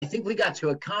think we got to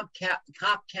a cop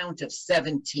count of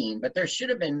 17, but there should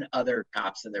have been other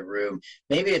cops in the room.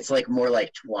 Maybe it's like more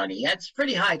like 20. That's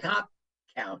pretty high cop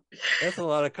count. That's a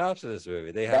lot of cops in this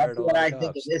movie. They That's hired a what lot of I think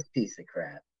of cops. this piece of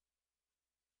crap.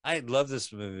 I love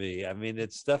this movie. I mean,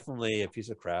 it's definitely a piece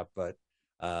of crap, but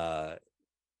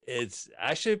it's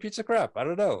actually a piece of crap. I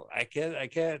don't know. I can't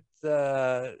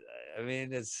I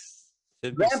mean, it's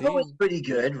should be Grandpa was seen. pretty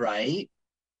good, right?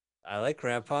 I like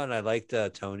Grandpa and I liked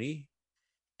Tony,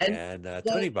 And and the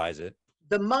Tony buys it.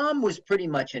 the mom was pretty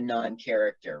much a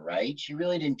non-character, right? She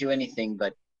really didn't do anything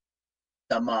but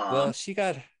the Well, mom.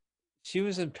 she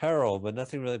was in peril, but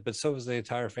nothing really. But so was the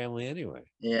entire family anyway.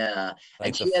 Yeah. And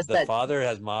Like she has the that, father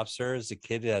has mobsters, the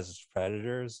kid has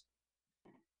predators.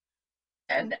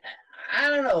 and I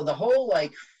don't know, the whole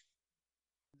like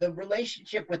the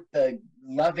relationship with the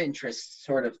love interest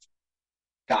sort of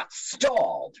got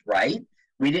stalled, right?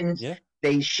 We didn't Yeah,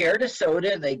 They shared a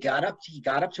soda, he got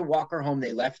up to walk her home,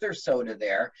 they left their soda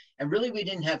there, and really we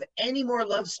didn't have any more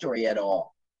love story at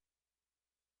all.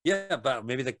 yeah, but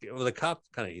maybe the cop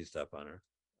kind of eased up on her,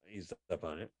 eased up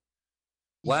on it.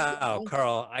 Wow, Yeah.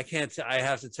 Carl, I can't. I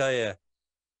have to tell you,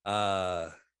 uh,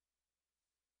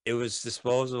 it was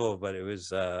disposable, but it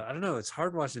was. I don't know. It's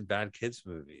hard watching bad kids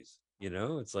movies. You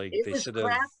know, it's like It they was should have.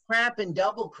 crap, and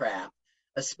double crap,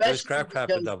 It was especially crap, crap,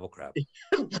 and because double crap.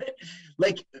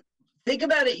 like think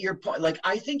about it your point, like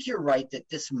I think you're right that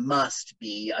this must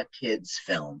be a kids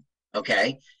film,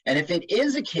 okay? And if it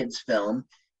is a kids film,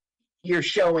 you're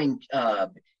showing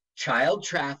child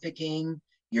trafficking,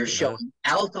 you're Uh-huh. showing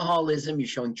alcoholism, you're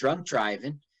showing drunk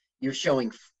driving, you're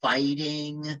showing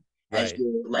fighting as Right.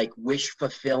 your like wish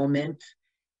fulfillment,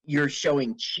 you're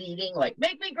showing cheating, like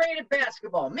make me great at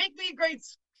basketball, make me a great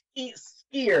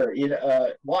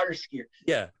skier, water skier.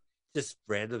 Yeah. Just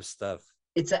random stuff.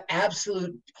 It's an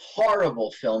absolute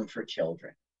horrible film for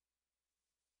children.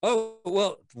 Oh,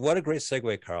 well, what a great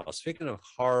segue, Carl. Speaking of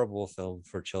horrible film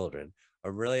for children,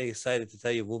 I'm really excited to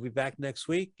tell you we'll be back next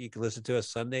week. You can listen to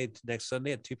us next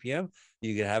Sunday at 2 p.m.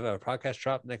 You can have our podcast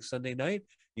drop next Sunday night.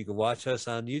 You can watch us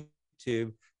on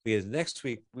YouTube because next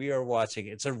week we are watching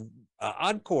it's a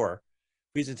encore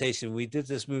presentation. We did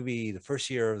this movie the first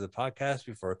year of the podcast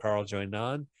before Carl joined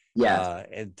on Yes.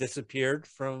 and disappeared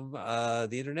from the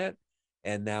internet.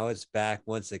 And now it's back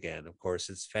once again. Of course,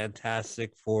 it's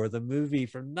Fantastic Four, the movie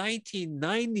from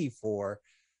 1994,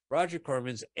 Roger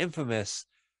Corman's infamous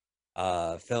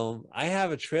film. I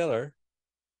have a trailer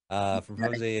from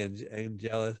Jose and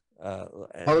Angelis.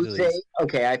 Jose,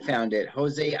 okay, I found it.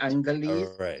 Jose All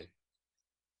Angelis. right.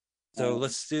 So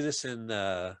let's do this in.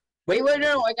 Wait,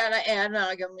 no, I got to add. Now,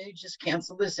 let me just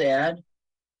cancel this ad.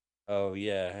 Oh,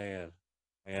 yeah, hang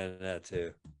on that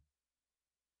too.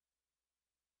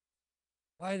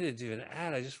 Why did it do an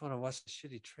ad? I just want to watch the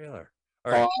shitty trailer.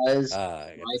 All right. Pause. I got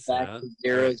the Right back sound. to All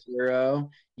zero right. zero.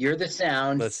 You're the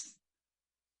sound.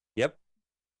 Yep.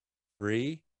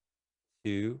 3,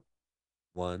 2,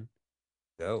 1,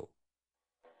 go.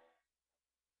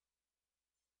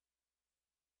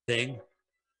 Thing,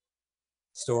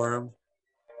 storm,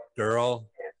 girl,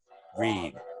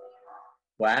 read.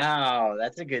 Wow,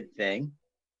 that's a good thing.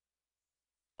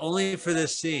 Only for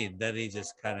this scene that he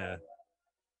just kind of.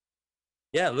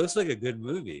 Yeah, it looks like a good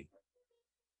movie.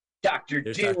 Dr.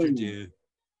 There's Doom. Dr. Doom.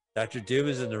 Dr. Doom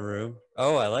is in the room.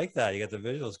 Oh, I like that. You got the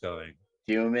visuals going.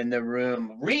 Doom in the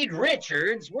room. Reed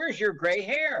Richards, where's your gray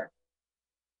hair?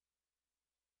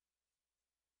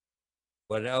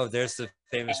 What? Oh, there's the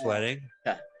famous wedding.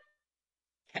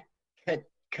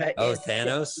 Cut Oh, in.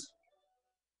 Thanos.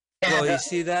 Well, you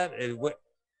see that?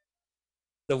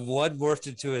 The one morphed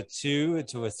into a 2,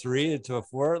 into a 3, into a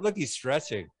 4. Look, he's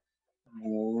stretching.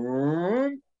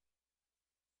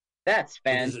 That's Oh,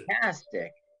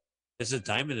 fantastic. There's a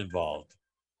diamond involved.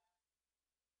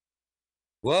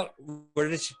 Well, where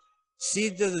did she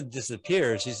doesn't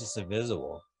disappear, she's just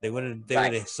invisible. They would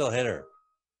have still hit her.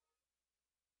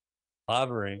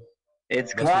 Clobbering.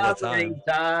 It's clobbering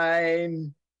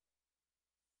time.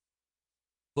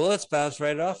 Bullets bounce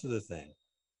right off of the thing.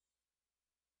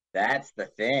 That's the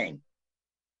thing.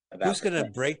 Who's going to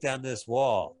break down this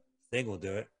wall? Thing will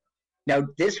do it. Now,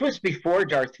 this was before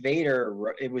Darth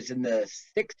Vader. It was in the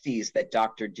 60s that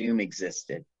Dr. Doom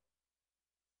existed.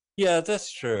 Yeah,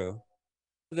 that's true.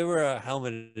 There were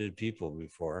helmeted people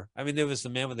before. I mean, there was the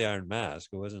man with the iron mask.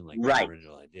 It wasn't like the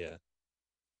original idea.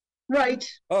 Right.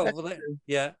 Oh, well,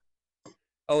 yeah.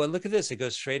 Oh, and look at this. It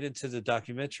goes straight into the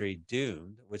documentary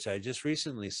Doomed, which I just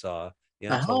recently saw. The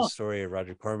untold story of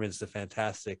Roger Corman's The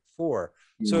Fantastic Four.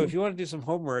 So if you want to do some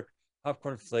homework,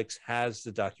 Popcorn Flicks has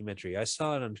the documentary. I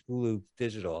saw it on Hulu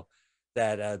Digital.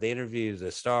 that they interview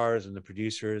the stars and the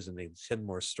producers, and they send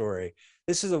more story.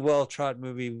 This is a well-trod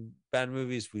movie. Bad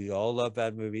movies, we all love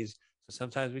bad movies. So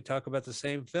sometimes we talk about the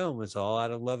same film. It's all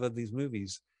out of love of these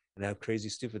movies and how crazy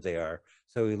stupid they are.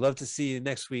 So we'd love to see you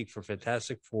next week for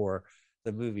Fantastic Four,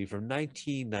 the movie from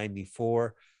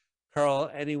 1994. Carl,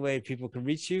 any way people can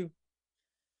reach you?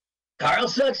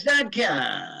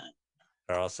 CarlSucks.com.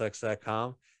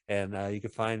 CarlSucks.com. And you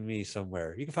can find me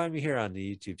somewhere. You can find me here on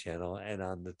the YouTube channel and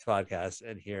on the podcast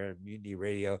and here at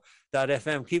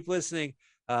MutinyRadio.fm. Keep listening.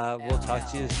 We'll talk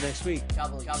to you next week.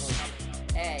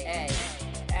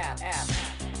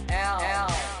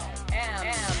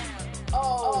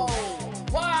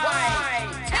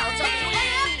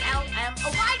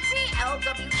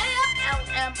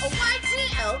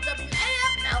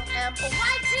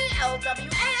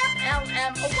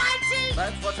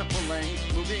 Let's watch a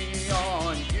full-length movie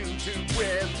on YouTube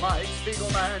with Mike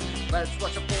Spiegelman. Let's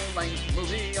watch a full-length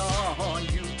movie on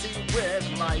YouTube with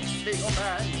Mike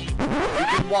Spiegelman. You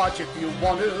can watch if you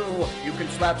want to. You can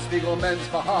slap Spiegelman's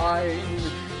behind.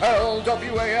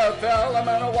 LWAFLMNOYT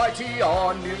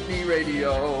on Mutiny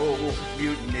Radio.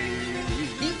 Mutiny.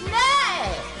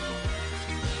 Mutiny!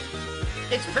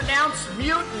 It's pronounced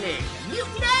mutiny.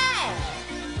 Mutiny!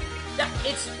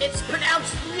 It's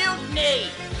pronounced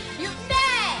mutiny. Mutiny!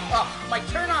 Oh, my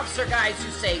turnoffs are guys who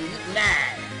say mutiny.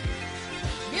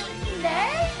 Mutiny?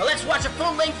 Well, let's watch a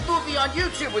full-length movie on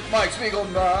YouTube with Mike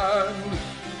Spiegelman.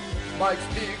 Mike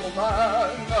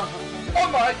Spiegelman. Oh,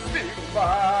 Mike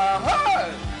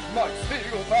Spiegelman. Mike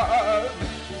Spiegelman.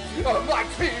 Oh, Mike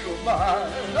Spiegelman.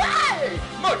 Hey!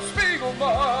 Mike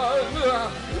Spiegelman.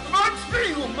 Mike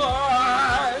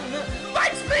Spiegelman.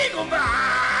 Mike Spiegelman.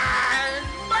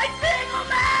 Mike Spiegelman.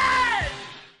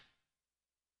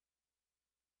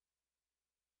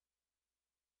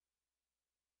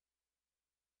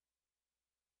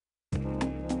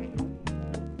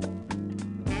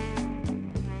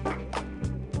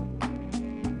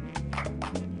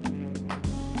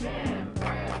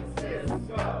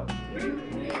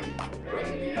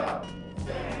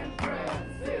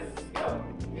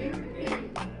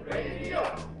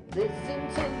 Listen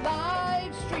to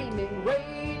live streaming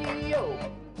radio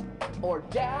or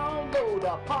download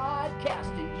a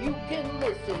podcast and you can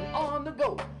listen on the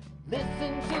go.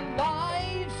 Listen to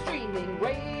live streaming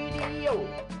radio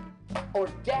or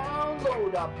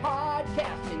download a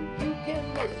podcast and you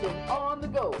can listen on the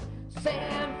go.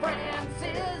 San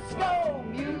Francisco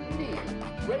Mutiny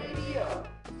Radio.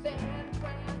 San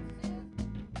Francisco.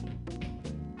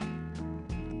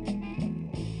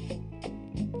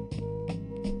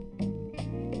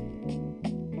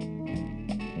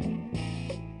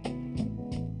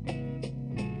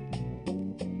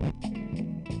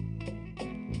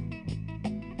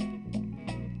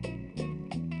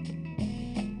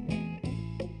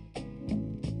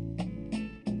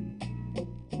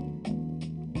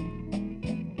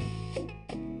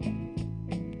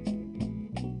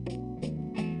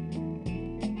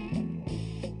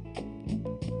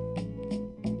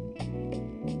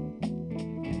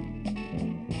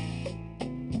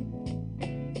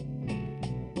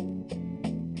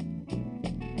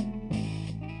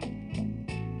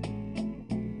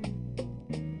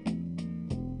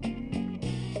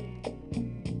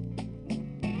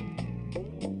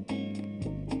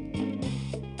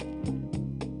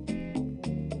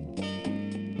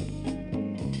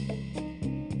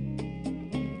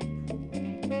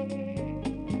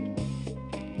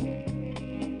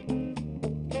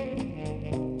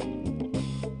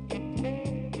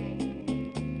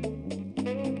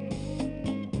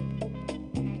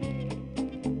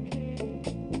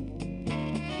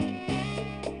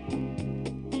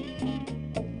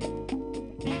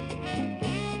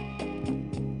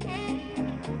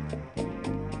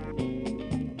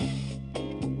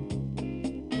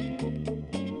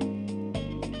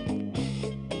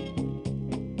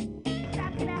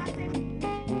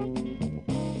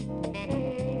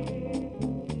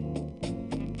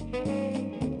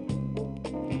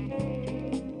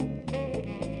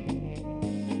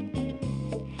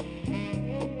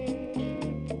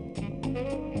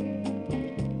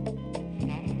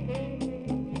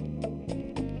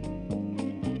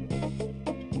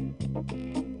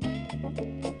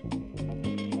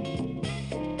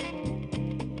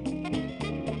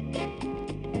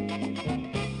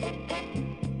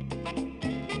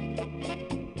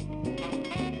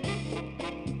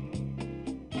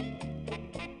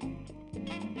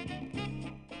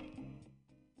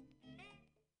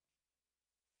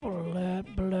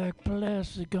 Black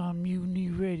Plastic on Mutiny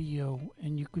Radio,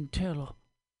 and you can tell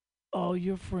all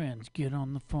your friends, get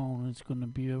on the phone. It's going to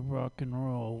be a rock and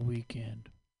roll weekend.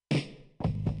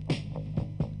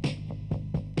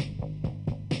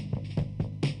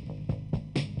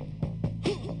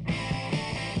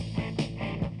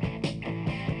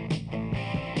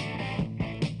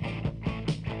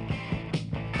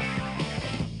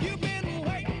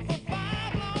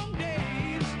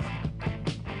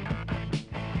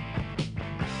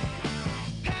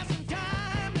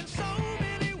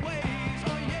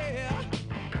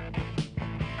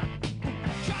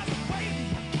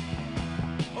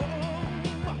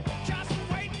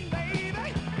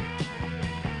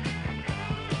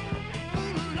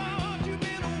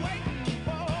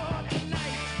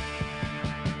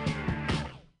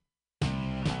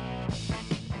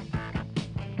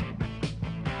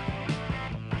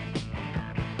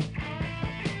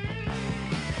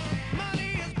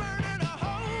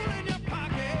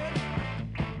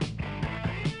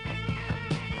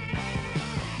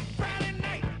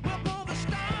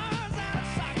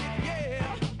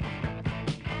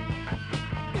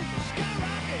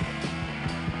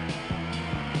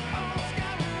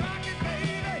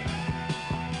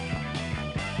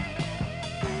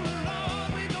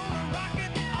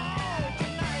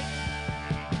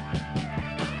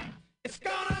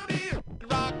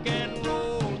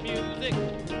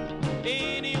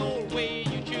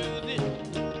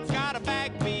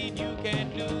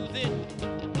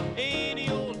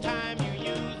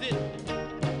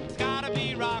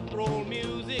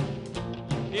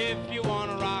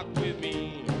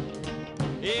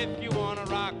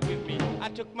 I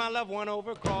took my loved one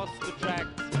over across the tracks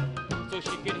so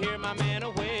she could hear my man a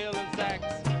wailing sax.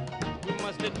 We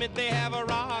must admit they have a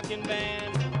rockin'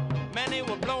 band. Man, they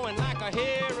were blowing like a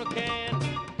hurricane.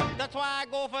 That's why I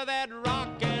go for that rock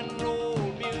and roll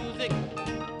music.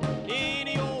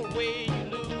 Any old way you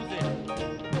lose it,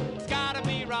 it's gotta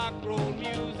be rock roll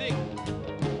music.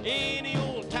 Any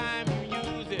old time you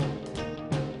use it,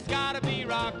 it's gotta be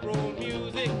rock roll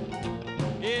music.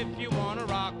 If you wanna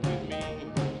rock with me,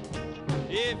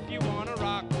 if you wanna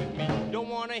rock with me, don't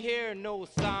wanna hear no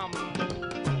sambo,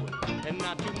 and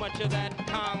not too much of that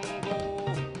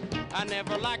Congo. I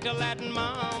never liked a Latin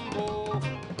mambo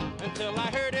until I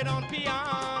heard it on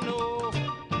piano.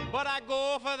 But I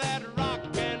go for that rock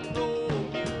and roll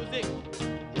music.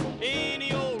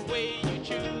 Any old way you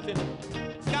choose it,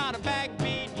 it's got a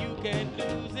backbeat, you can't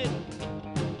lose it.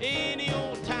 Any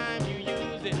old time you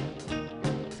use it,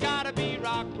 it's gotta be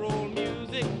rock roll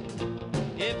music.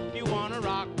 If you wanna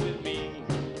rock with me,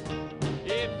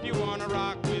 if you wanna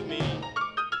rock with me.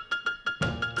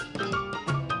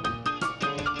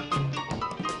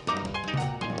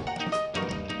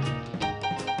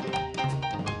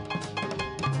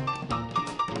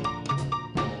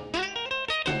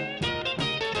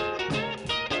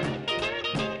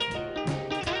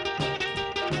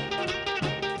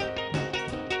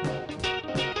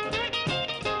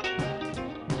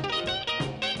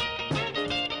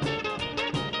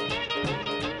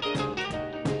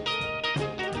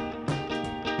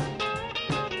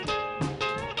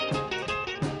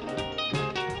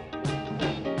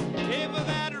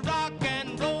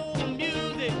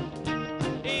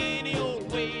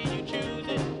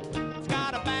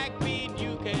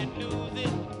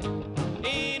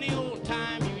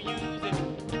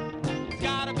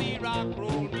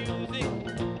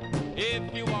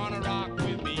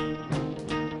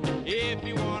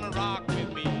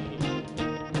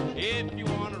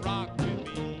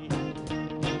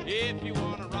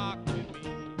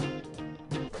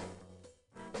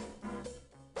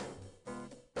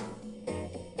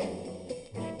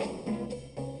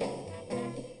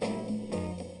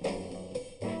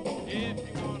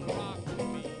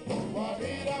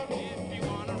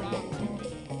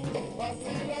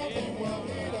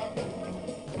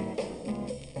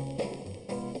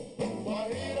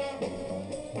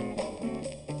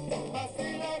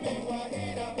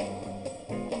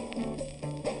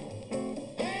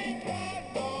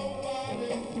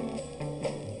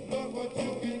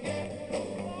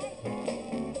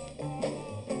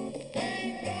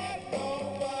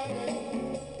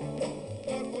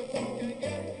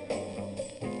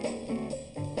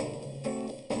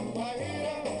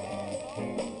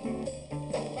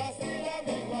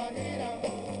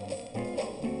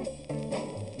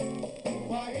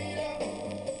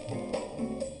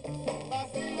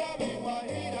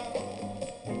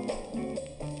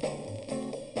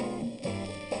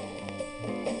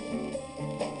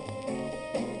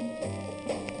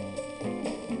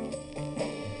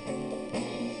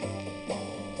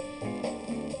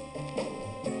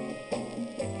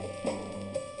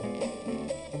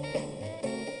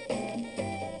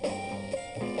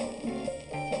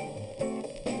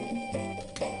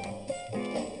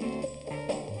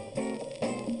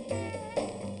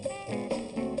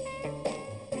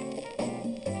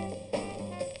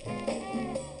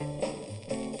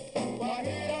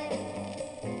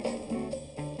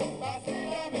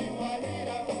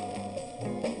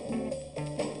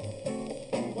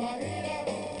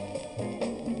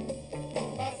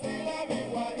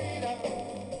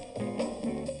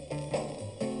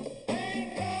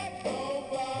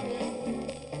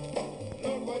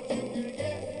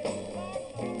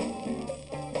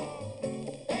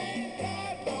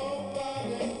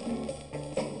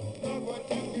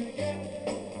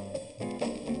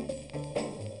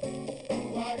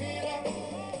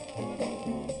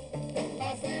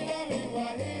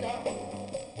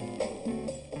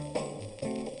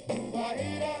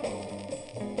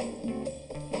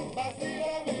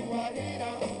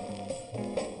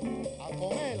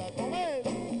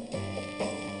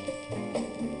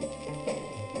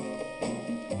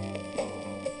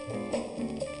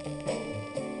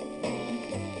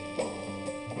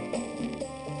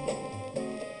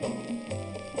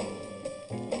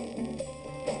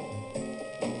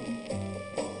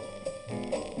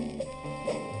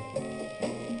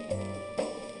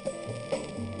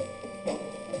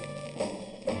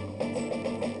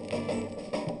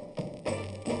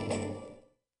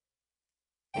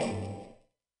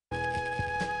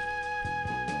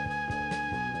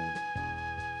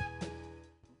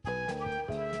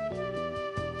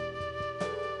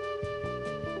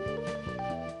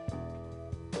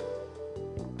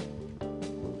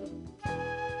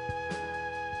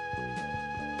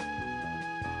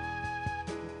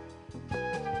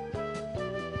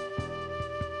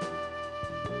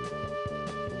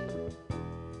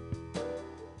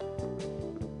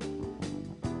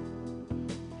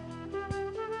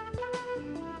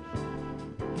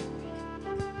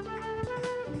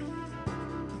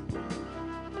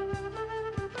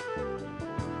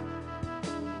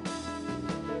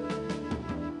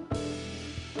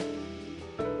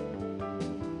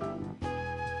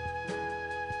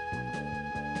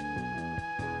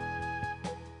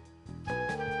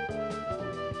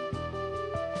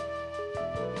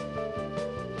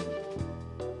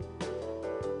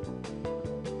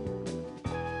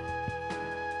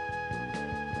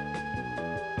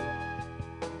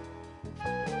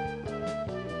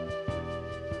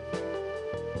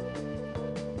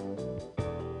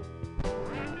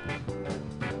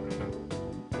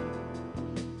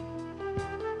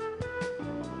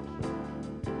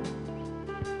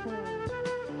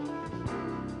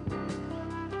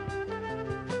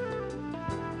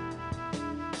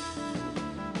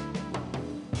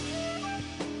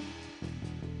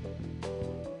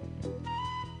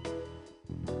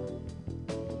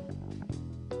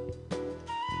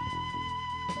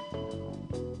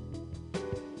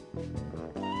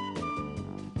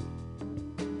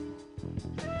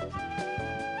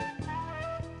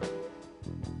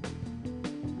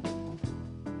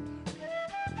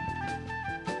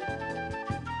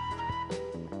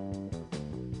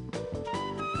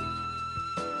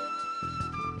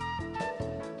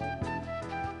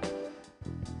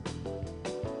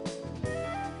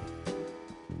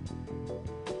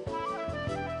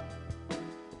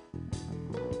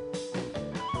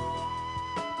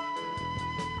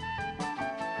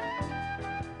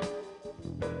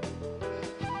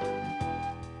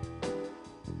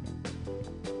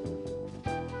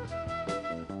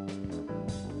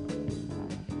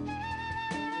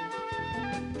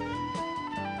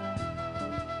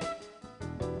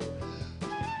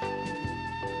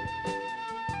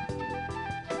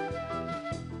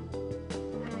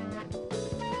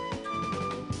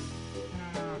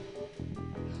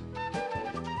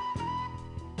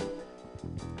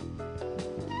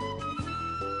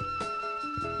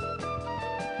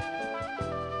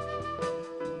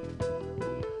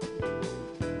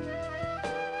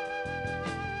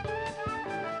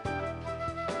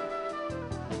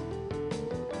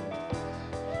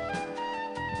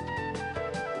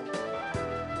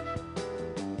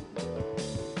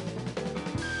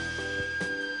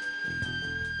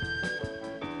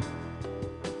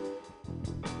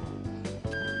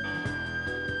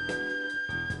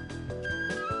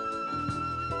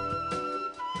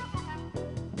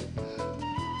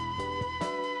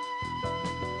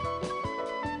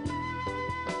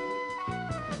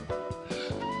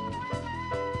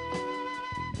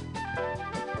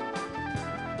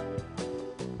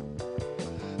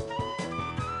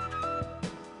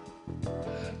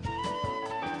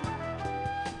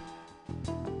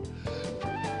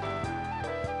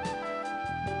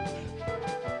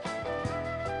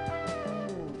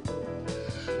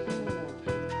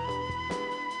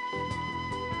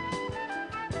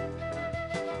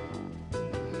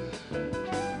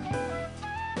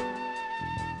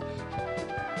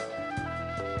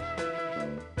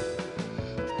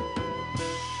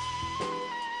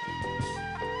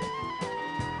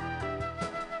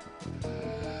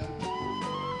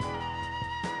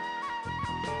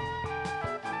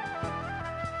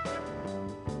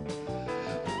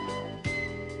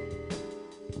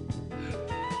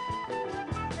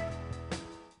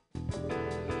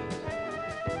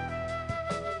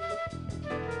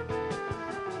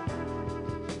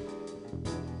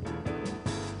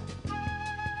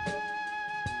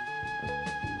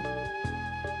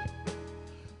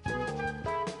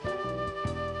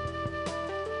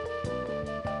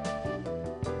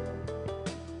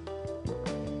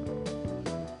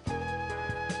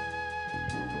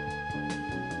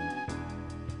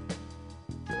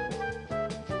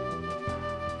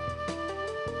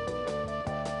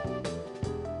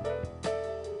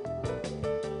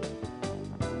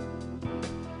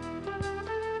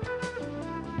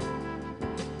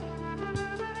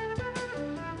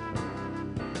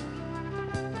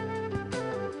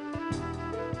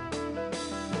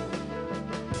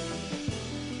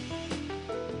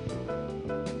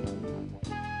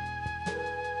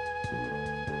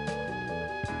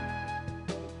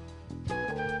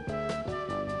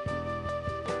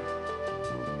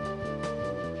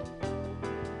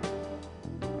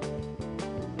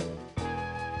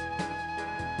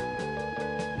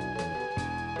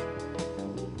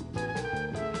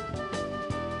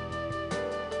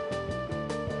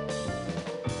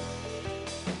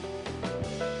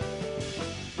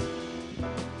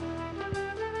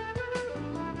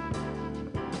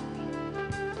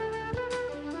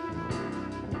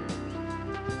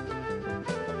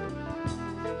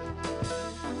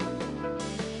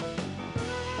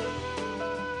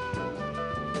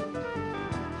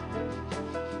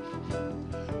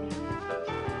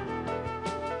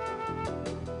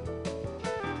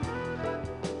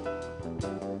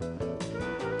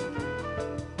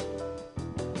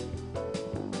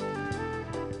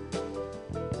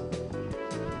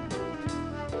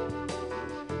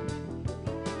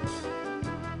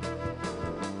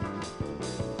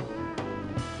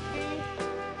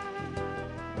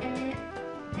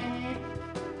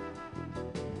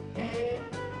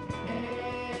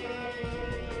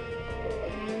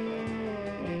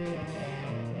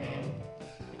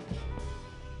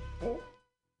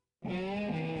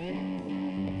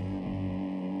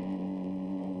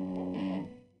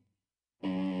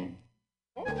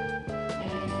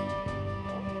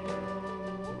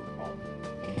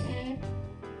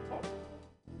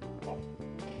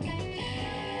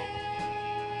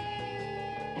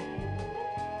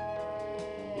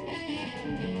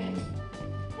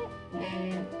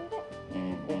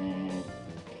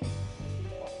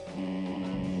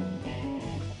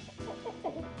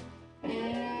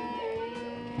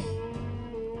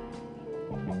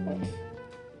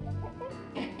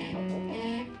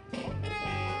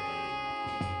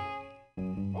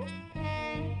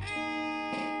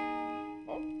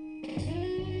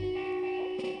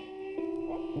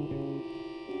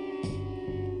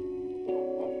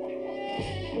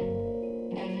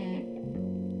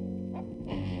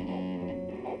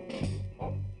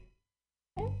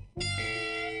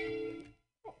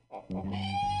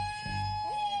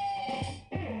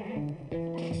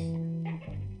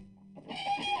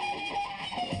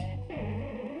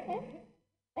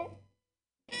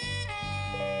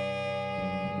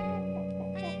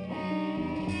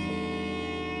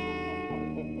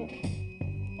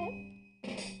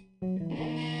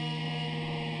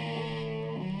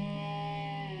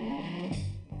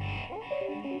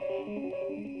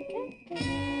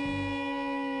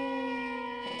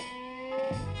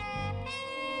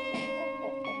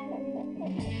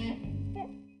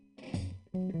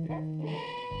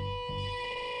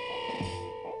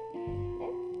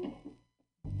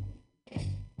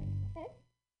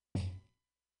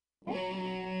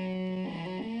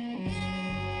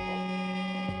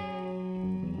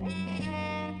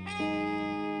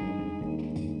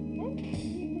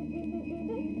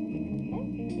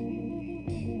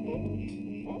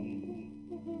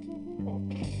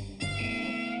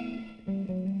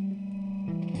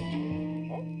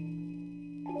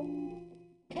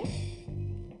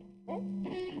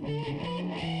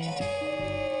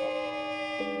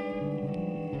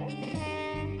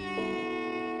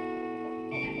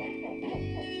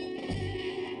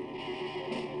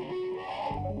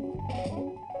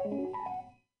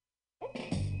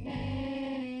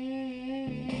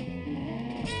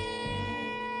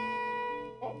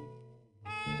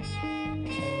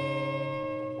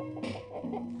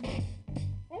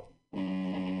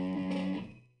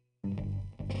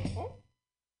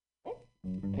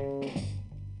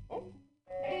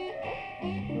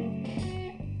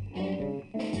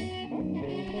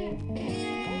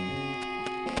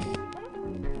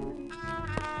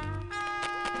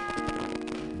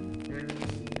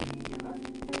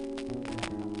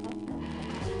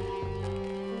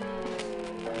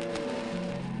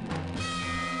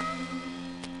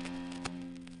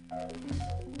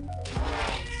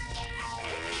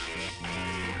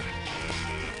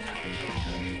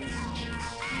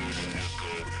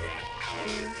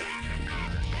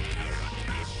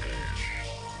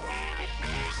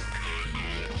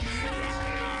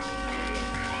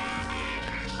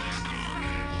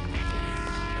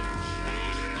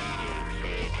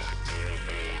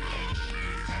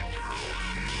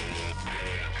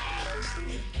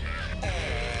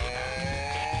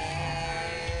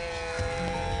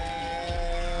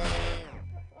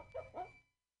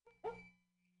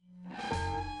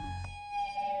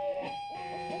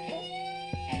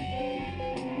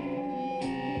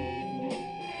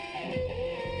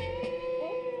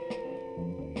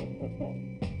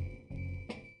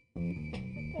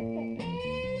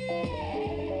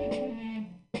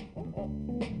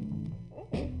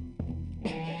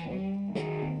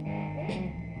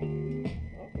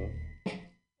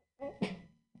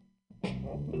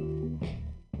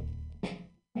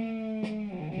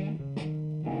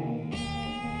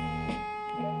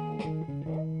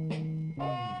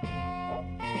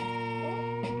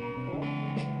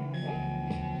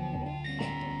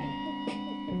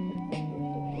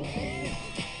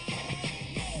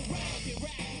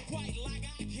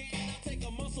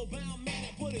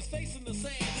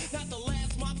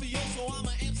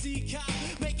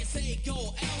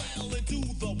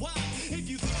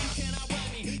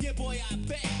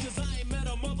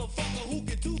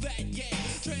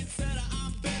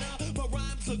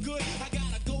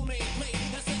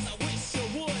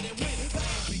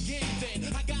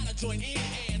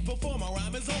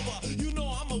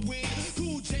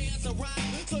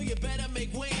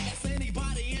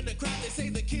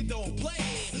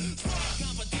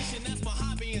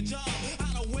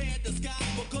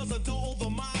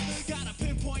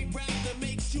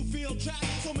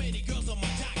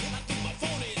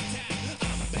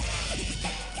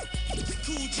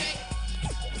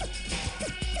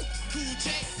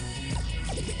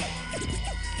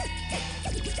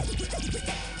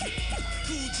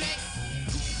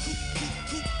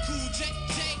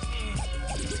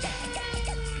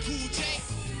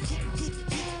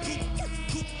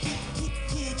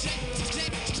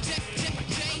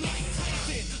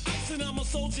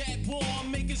 Soldier at war,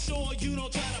 making sure you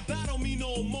don't try to battle me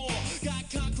no more.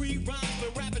 Got concrete rhymes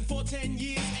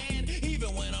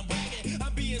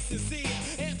sincere.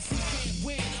 MC can't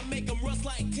win, I make them rust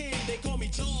like tin. They call me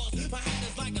Jaws, my hat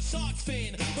is like a shark's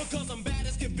fin. Because I'm bad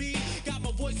as can be, got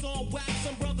my voice on wax.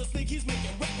 Some brothers think he's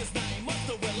making records, now he must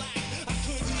have relaxed. I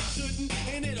couldn't, shouldn't,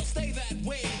 and it'll stay that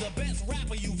way. The best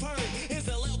rapper you've heard is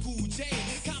LL Cool J.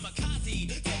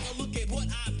 Kamikaze, take a look at what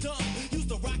I've done. Used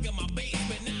to rock in my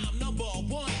basement, now I'm number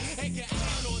one. Ain't get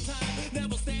out on time,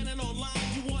 never standing on line.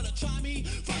 You wanna try me?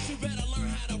 First you better learn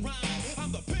how to rhyme.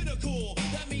 I'm the pinnacle,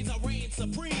 that means I reign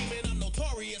supreme. And I'm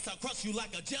notorious, I'll crush you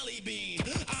like a jelly bean.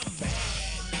 I'm bad.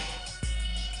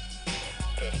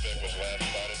 Suspect was last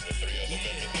spotted with 3 other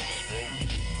members of his group.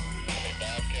 A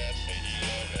Bobcat, a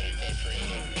Gila, and a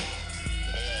Katrina.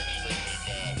 They are extremely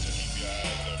fast, so keep your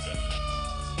eyes open.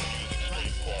 Use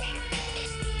extreme caution.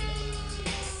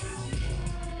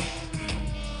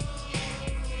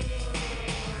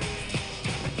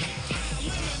 I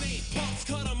eliminate punks,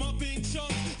 cut them up in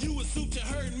chunks. You assume you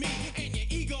heard me, and your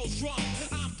ego's drunk.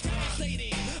 I'm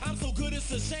devastating, I'm so good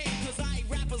it's a shame. Cause I eat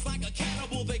rappers like a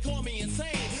cannibal, they call me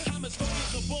insane. I'm as strong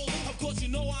as a bull, of course you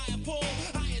know I am full.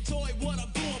 I enjoy what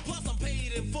I'm doing, plus I'm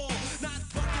paid in full. Not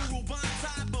buckaroo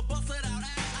bonsai, but bust it out as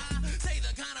I say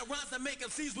the kind of rhymes that make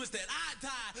MCs wish that I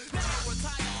die. Never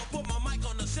retire or put my mic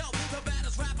on the shelf. The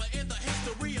baddest rapper in the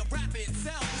history of rap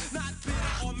itself. Not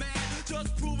bitter or mad,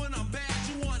 just proving I'm bad.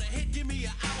 You want a hit, give me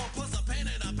an hour plus a pen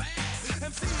and a bag.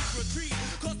 MCs retreat,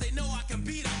 cause they know I can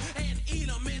beat them. And eat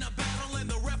them in a battle and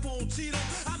the rep won't cheat them.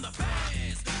 I'm the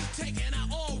baddest, taking out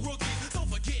all rookies. Don't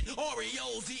forget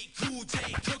Oreos, eat Cool J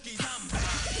cookies. I'm bad.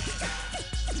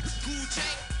 Cool J.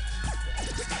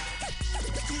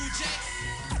 Cool J.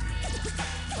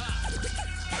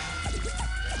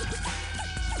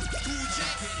 Cool J.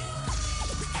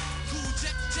 Cool J.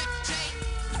 J.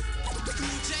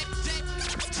 Cool J. J.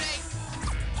 J.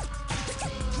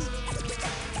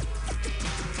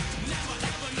 Never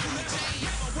knew the J.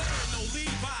 Never wearing no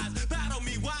Levi's. Battle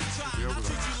me, why try? I'll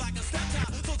treat you like a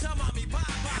stepchild, so tell mommy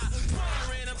bye-bye.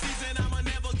 Swearing I'm seasoned, I'ma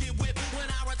never get whipped. When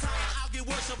I retire, I'll get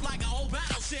worshipped like a whole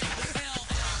battleship. LL,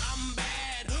 I'm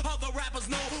bad. Other rappers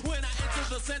know when I enter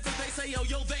the center, they say, yo,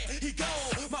 there he go.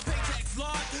 My paycheck's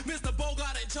large, Mr.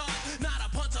 Bogart in charge. Not a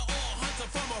punter or a hunter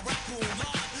from a raccoon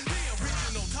lodge. The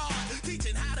original Todd,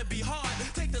 teaching how to be hard.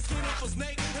 Take the skin off a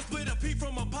snake and split a pea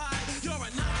from a pie. You're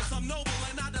a novice, I'm noble,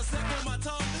 and I just slip on my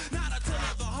tongue. Not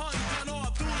Attila the Hun, I know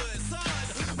Abdullah his son.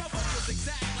 My vocals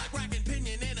exact like racking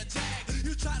pinion in a jag.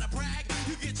 You try to brag,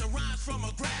 you get your rhymes from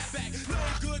a grab bag. No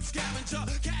good scavenger,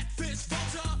 catfish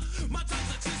vulture. My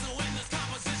tongue's a chisel in this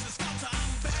composition sculpture.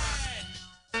 I'm bad.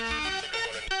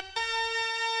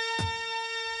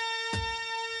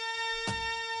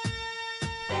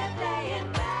 They're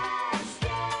playing basketball.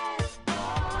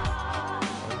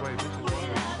 We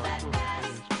love that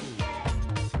basketball.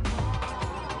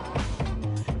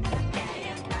 They're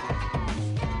playing basketball.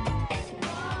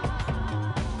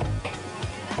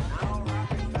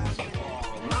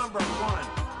 Number 1,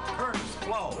 Curtis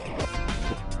Blow.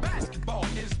 Basketball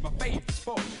is my favorite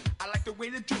sport. I like the way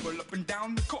they dribble up and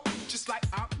down the court. Just like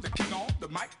I'm the king on the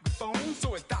microphone.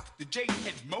 So is Dr. J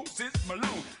and Moses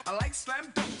Malone. I like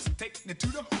slam dunks and taking it to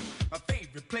the hoop. My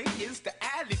favorite play is the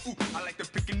alley-oop. I like the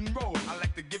pick and roll. I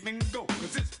like the give and go.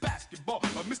 Cause it's basketball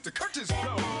by Mr. Curtis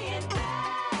Blow. Playing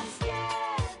basketball.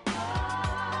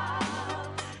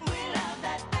 We love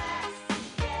that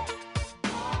basketball.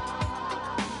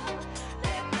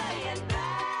 They're playing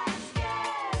basketball.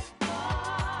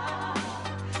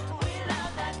 We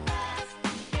love that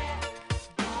basketball.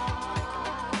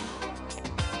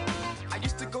 I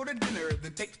used to go to dinner,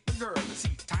 then take the girl to see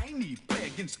Tiny play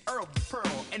against Earl the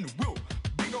Pearl and Will,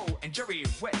 Big O, and Jerry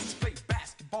West play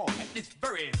basketball at its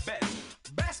very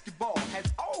best. Basketball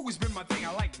has always been my thing.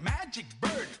 I like Magic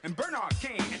Bird and Bernard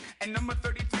King. And number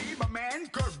 33, my man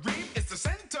Kareem is the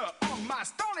center on my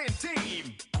Stone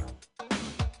team.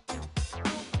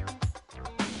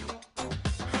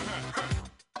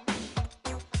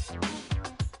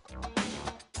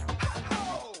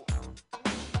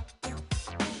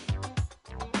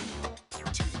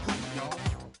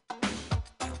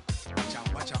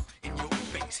 Watch out, in your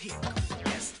face here.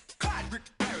 Yes, Clyde, Rick,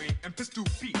 Barry, and Pistol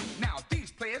Pete. Now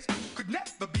these players could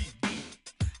never be beat.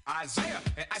 Isaiah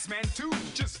and Iceman too,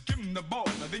 just give them the ball,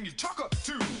 and then you chalk up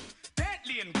too.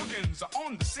 Dantley and Wilkins are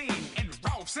on the scene, and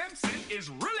Ralph Simpson is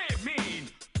really mean.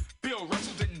 Bill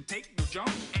Russell didn't take no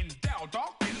jump, and Dow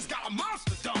Dawkins got a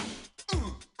monster dunk.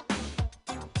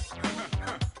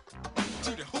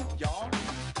 To the hoop, y'all.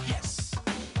 Yes.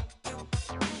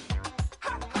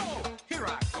 Ha-ho, here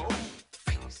I go.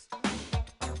 Face.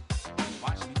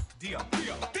 Watch me.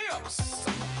 Dips.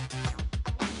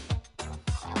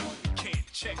 Oh, you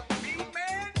can't check me,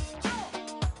 man. Jump.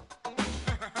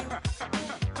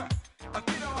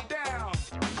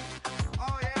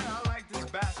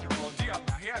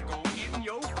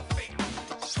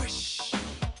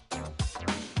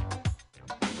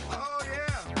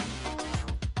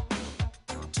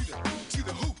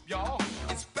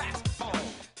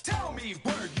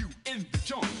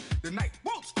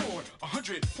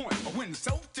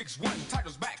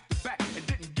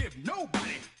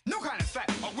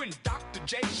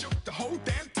 MJ shook the whole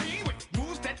damn team with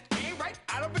moves that came right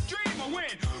out of a dream. Or when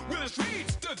Willis Reed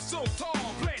stood so tall,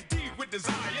 playing D with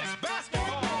desire, yes,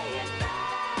 basketball.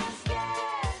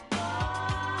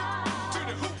 To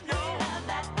the hoop, y'all.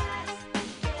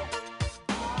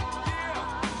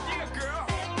 Yeah, girl.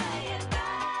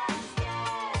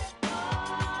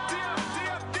 Dear.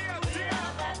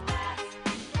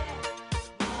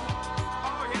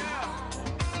 Oh, yeah.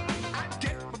 I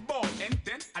get the ball and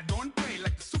then I don't play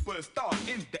like the superstar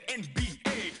in the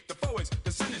NBA. The forwards,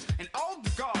 the centers, and all the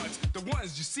guards, the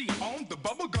ones you see on the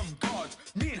bubblegum cards.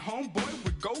 Me and homeboy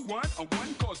would go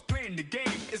one-on-one, cause playing the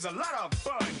game is a lot of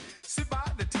fun. Sit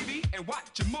by the TV and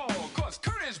watch them all, cause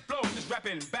Curtis Blow is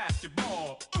rapping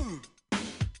basketball.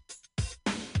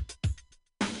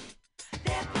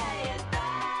 They're playing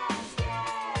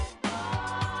basketball.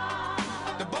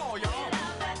 The ball, y'all.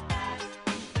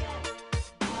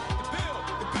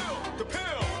 The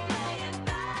pill.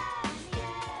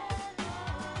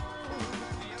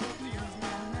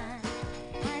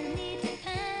 I need to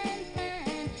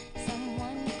find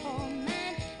someone to call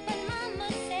mine, but Mama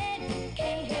said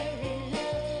can't hurry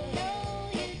love. No,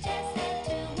 you just have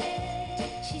to wait.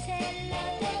 She said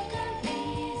love don't come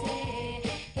easy.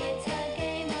 It's a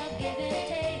game of give and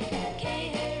take.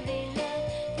 Can't hurry love.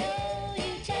 No,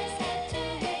 you just have to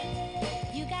wait.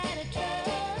 You gotta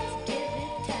trust, give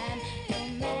it time. No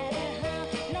matter how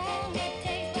long it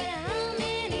takes, but how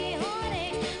many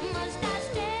heartaches must I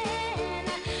stand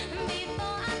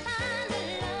before I find the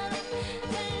love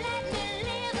to let me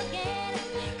live again?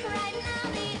 Right now,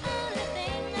 the only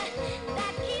thing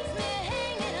that keeps me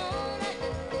hanging on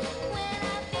when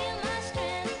I feel my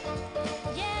strength,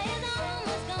 yeah, it's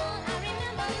almost gone. I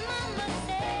remember Mama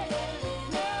said,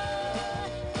 no,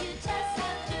 you just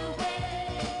have to wait.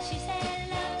 She said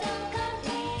love don't come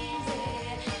easy.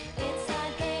 It's a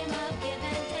game of give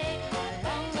and take. How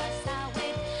long must I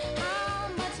wait? How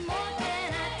much more can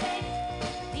I take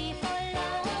before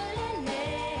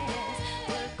loneliness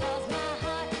will cause my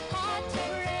heart to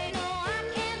break? No, I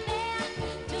can't bear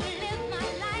to live my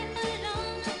life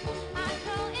alone. I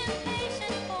grow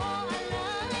impatient for a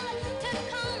love to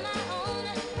call my own.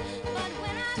 But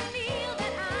when I feel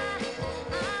that I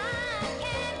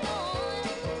can't go on,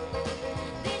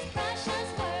 these precious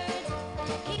words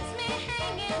keeps me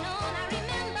hanging on. I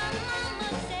remember Mama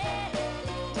said,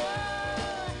 oh,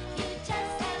 you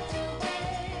just have to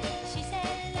wait. She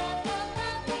said love don't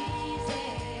come easy.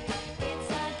 It's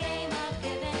a game of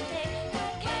give and take.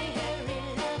 Can't hurry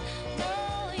love. No,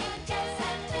 you just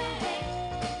have to wait.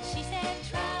 She said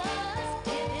trust,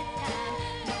 give it time.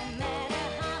 No matter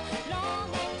how long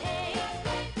it takes.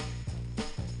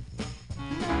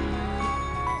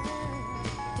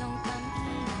 Don't come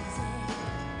easy,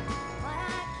 but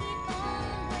I keep on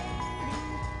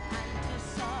waiting. I'm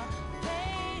just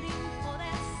waiting for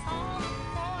that soft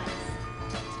voice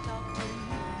to talk to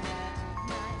me at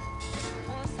night,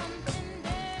 for some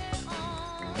tender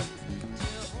arms to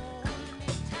hold me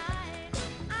tight.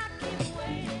 I keep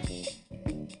waiting.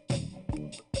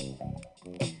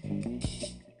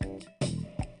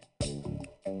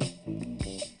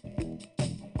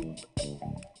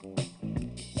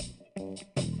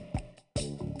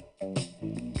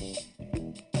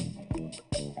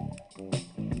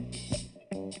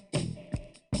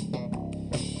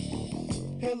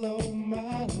 Hello,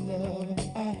 my love.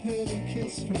 I heard a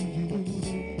kiss from you.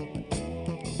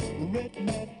 Red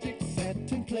magic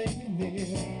satin playing near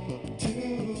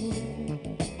too.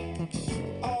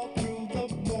 All through the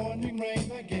morning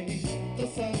rain I gave the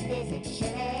sun doesn't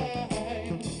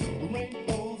shine.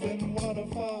 Rainbows and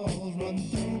waterfalls run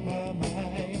through my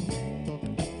mind.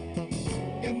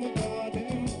 In the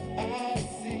garden I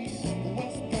see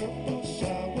west purple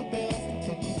shower bells and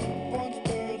tea. Orange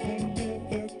birds and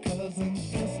river cousins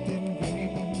dressed in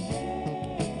green.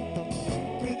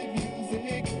 Pretty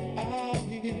music I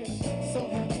hear, so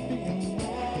happy and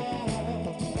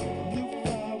loud. Blue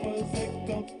flowers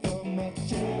echo from a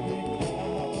cherry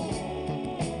cloud.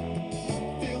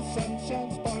 Feel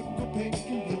sunshine sparkle pink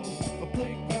and blue. A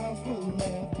playground's full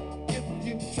laugh if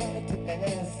you try to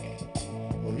ask.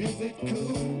 Is it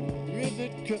cool? Is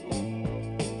it cool?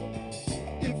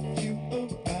 If you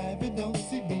arrive and don't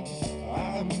see me,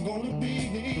 I'm gonna be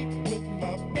with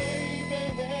my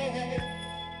baby.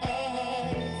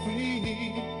 I'm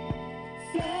free.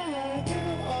 Fly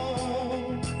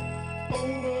on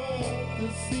over the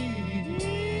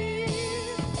sea.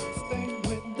 Stained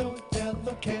window,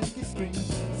 yellow candy screen.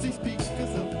 See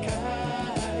speakers of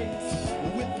kites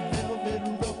with velvet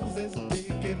roses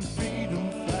big and freedom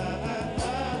flies.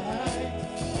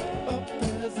 A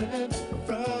present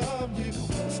from you,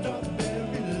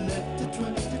 strawberry letter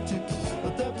 22.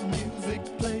 The music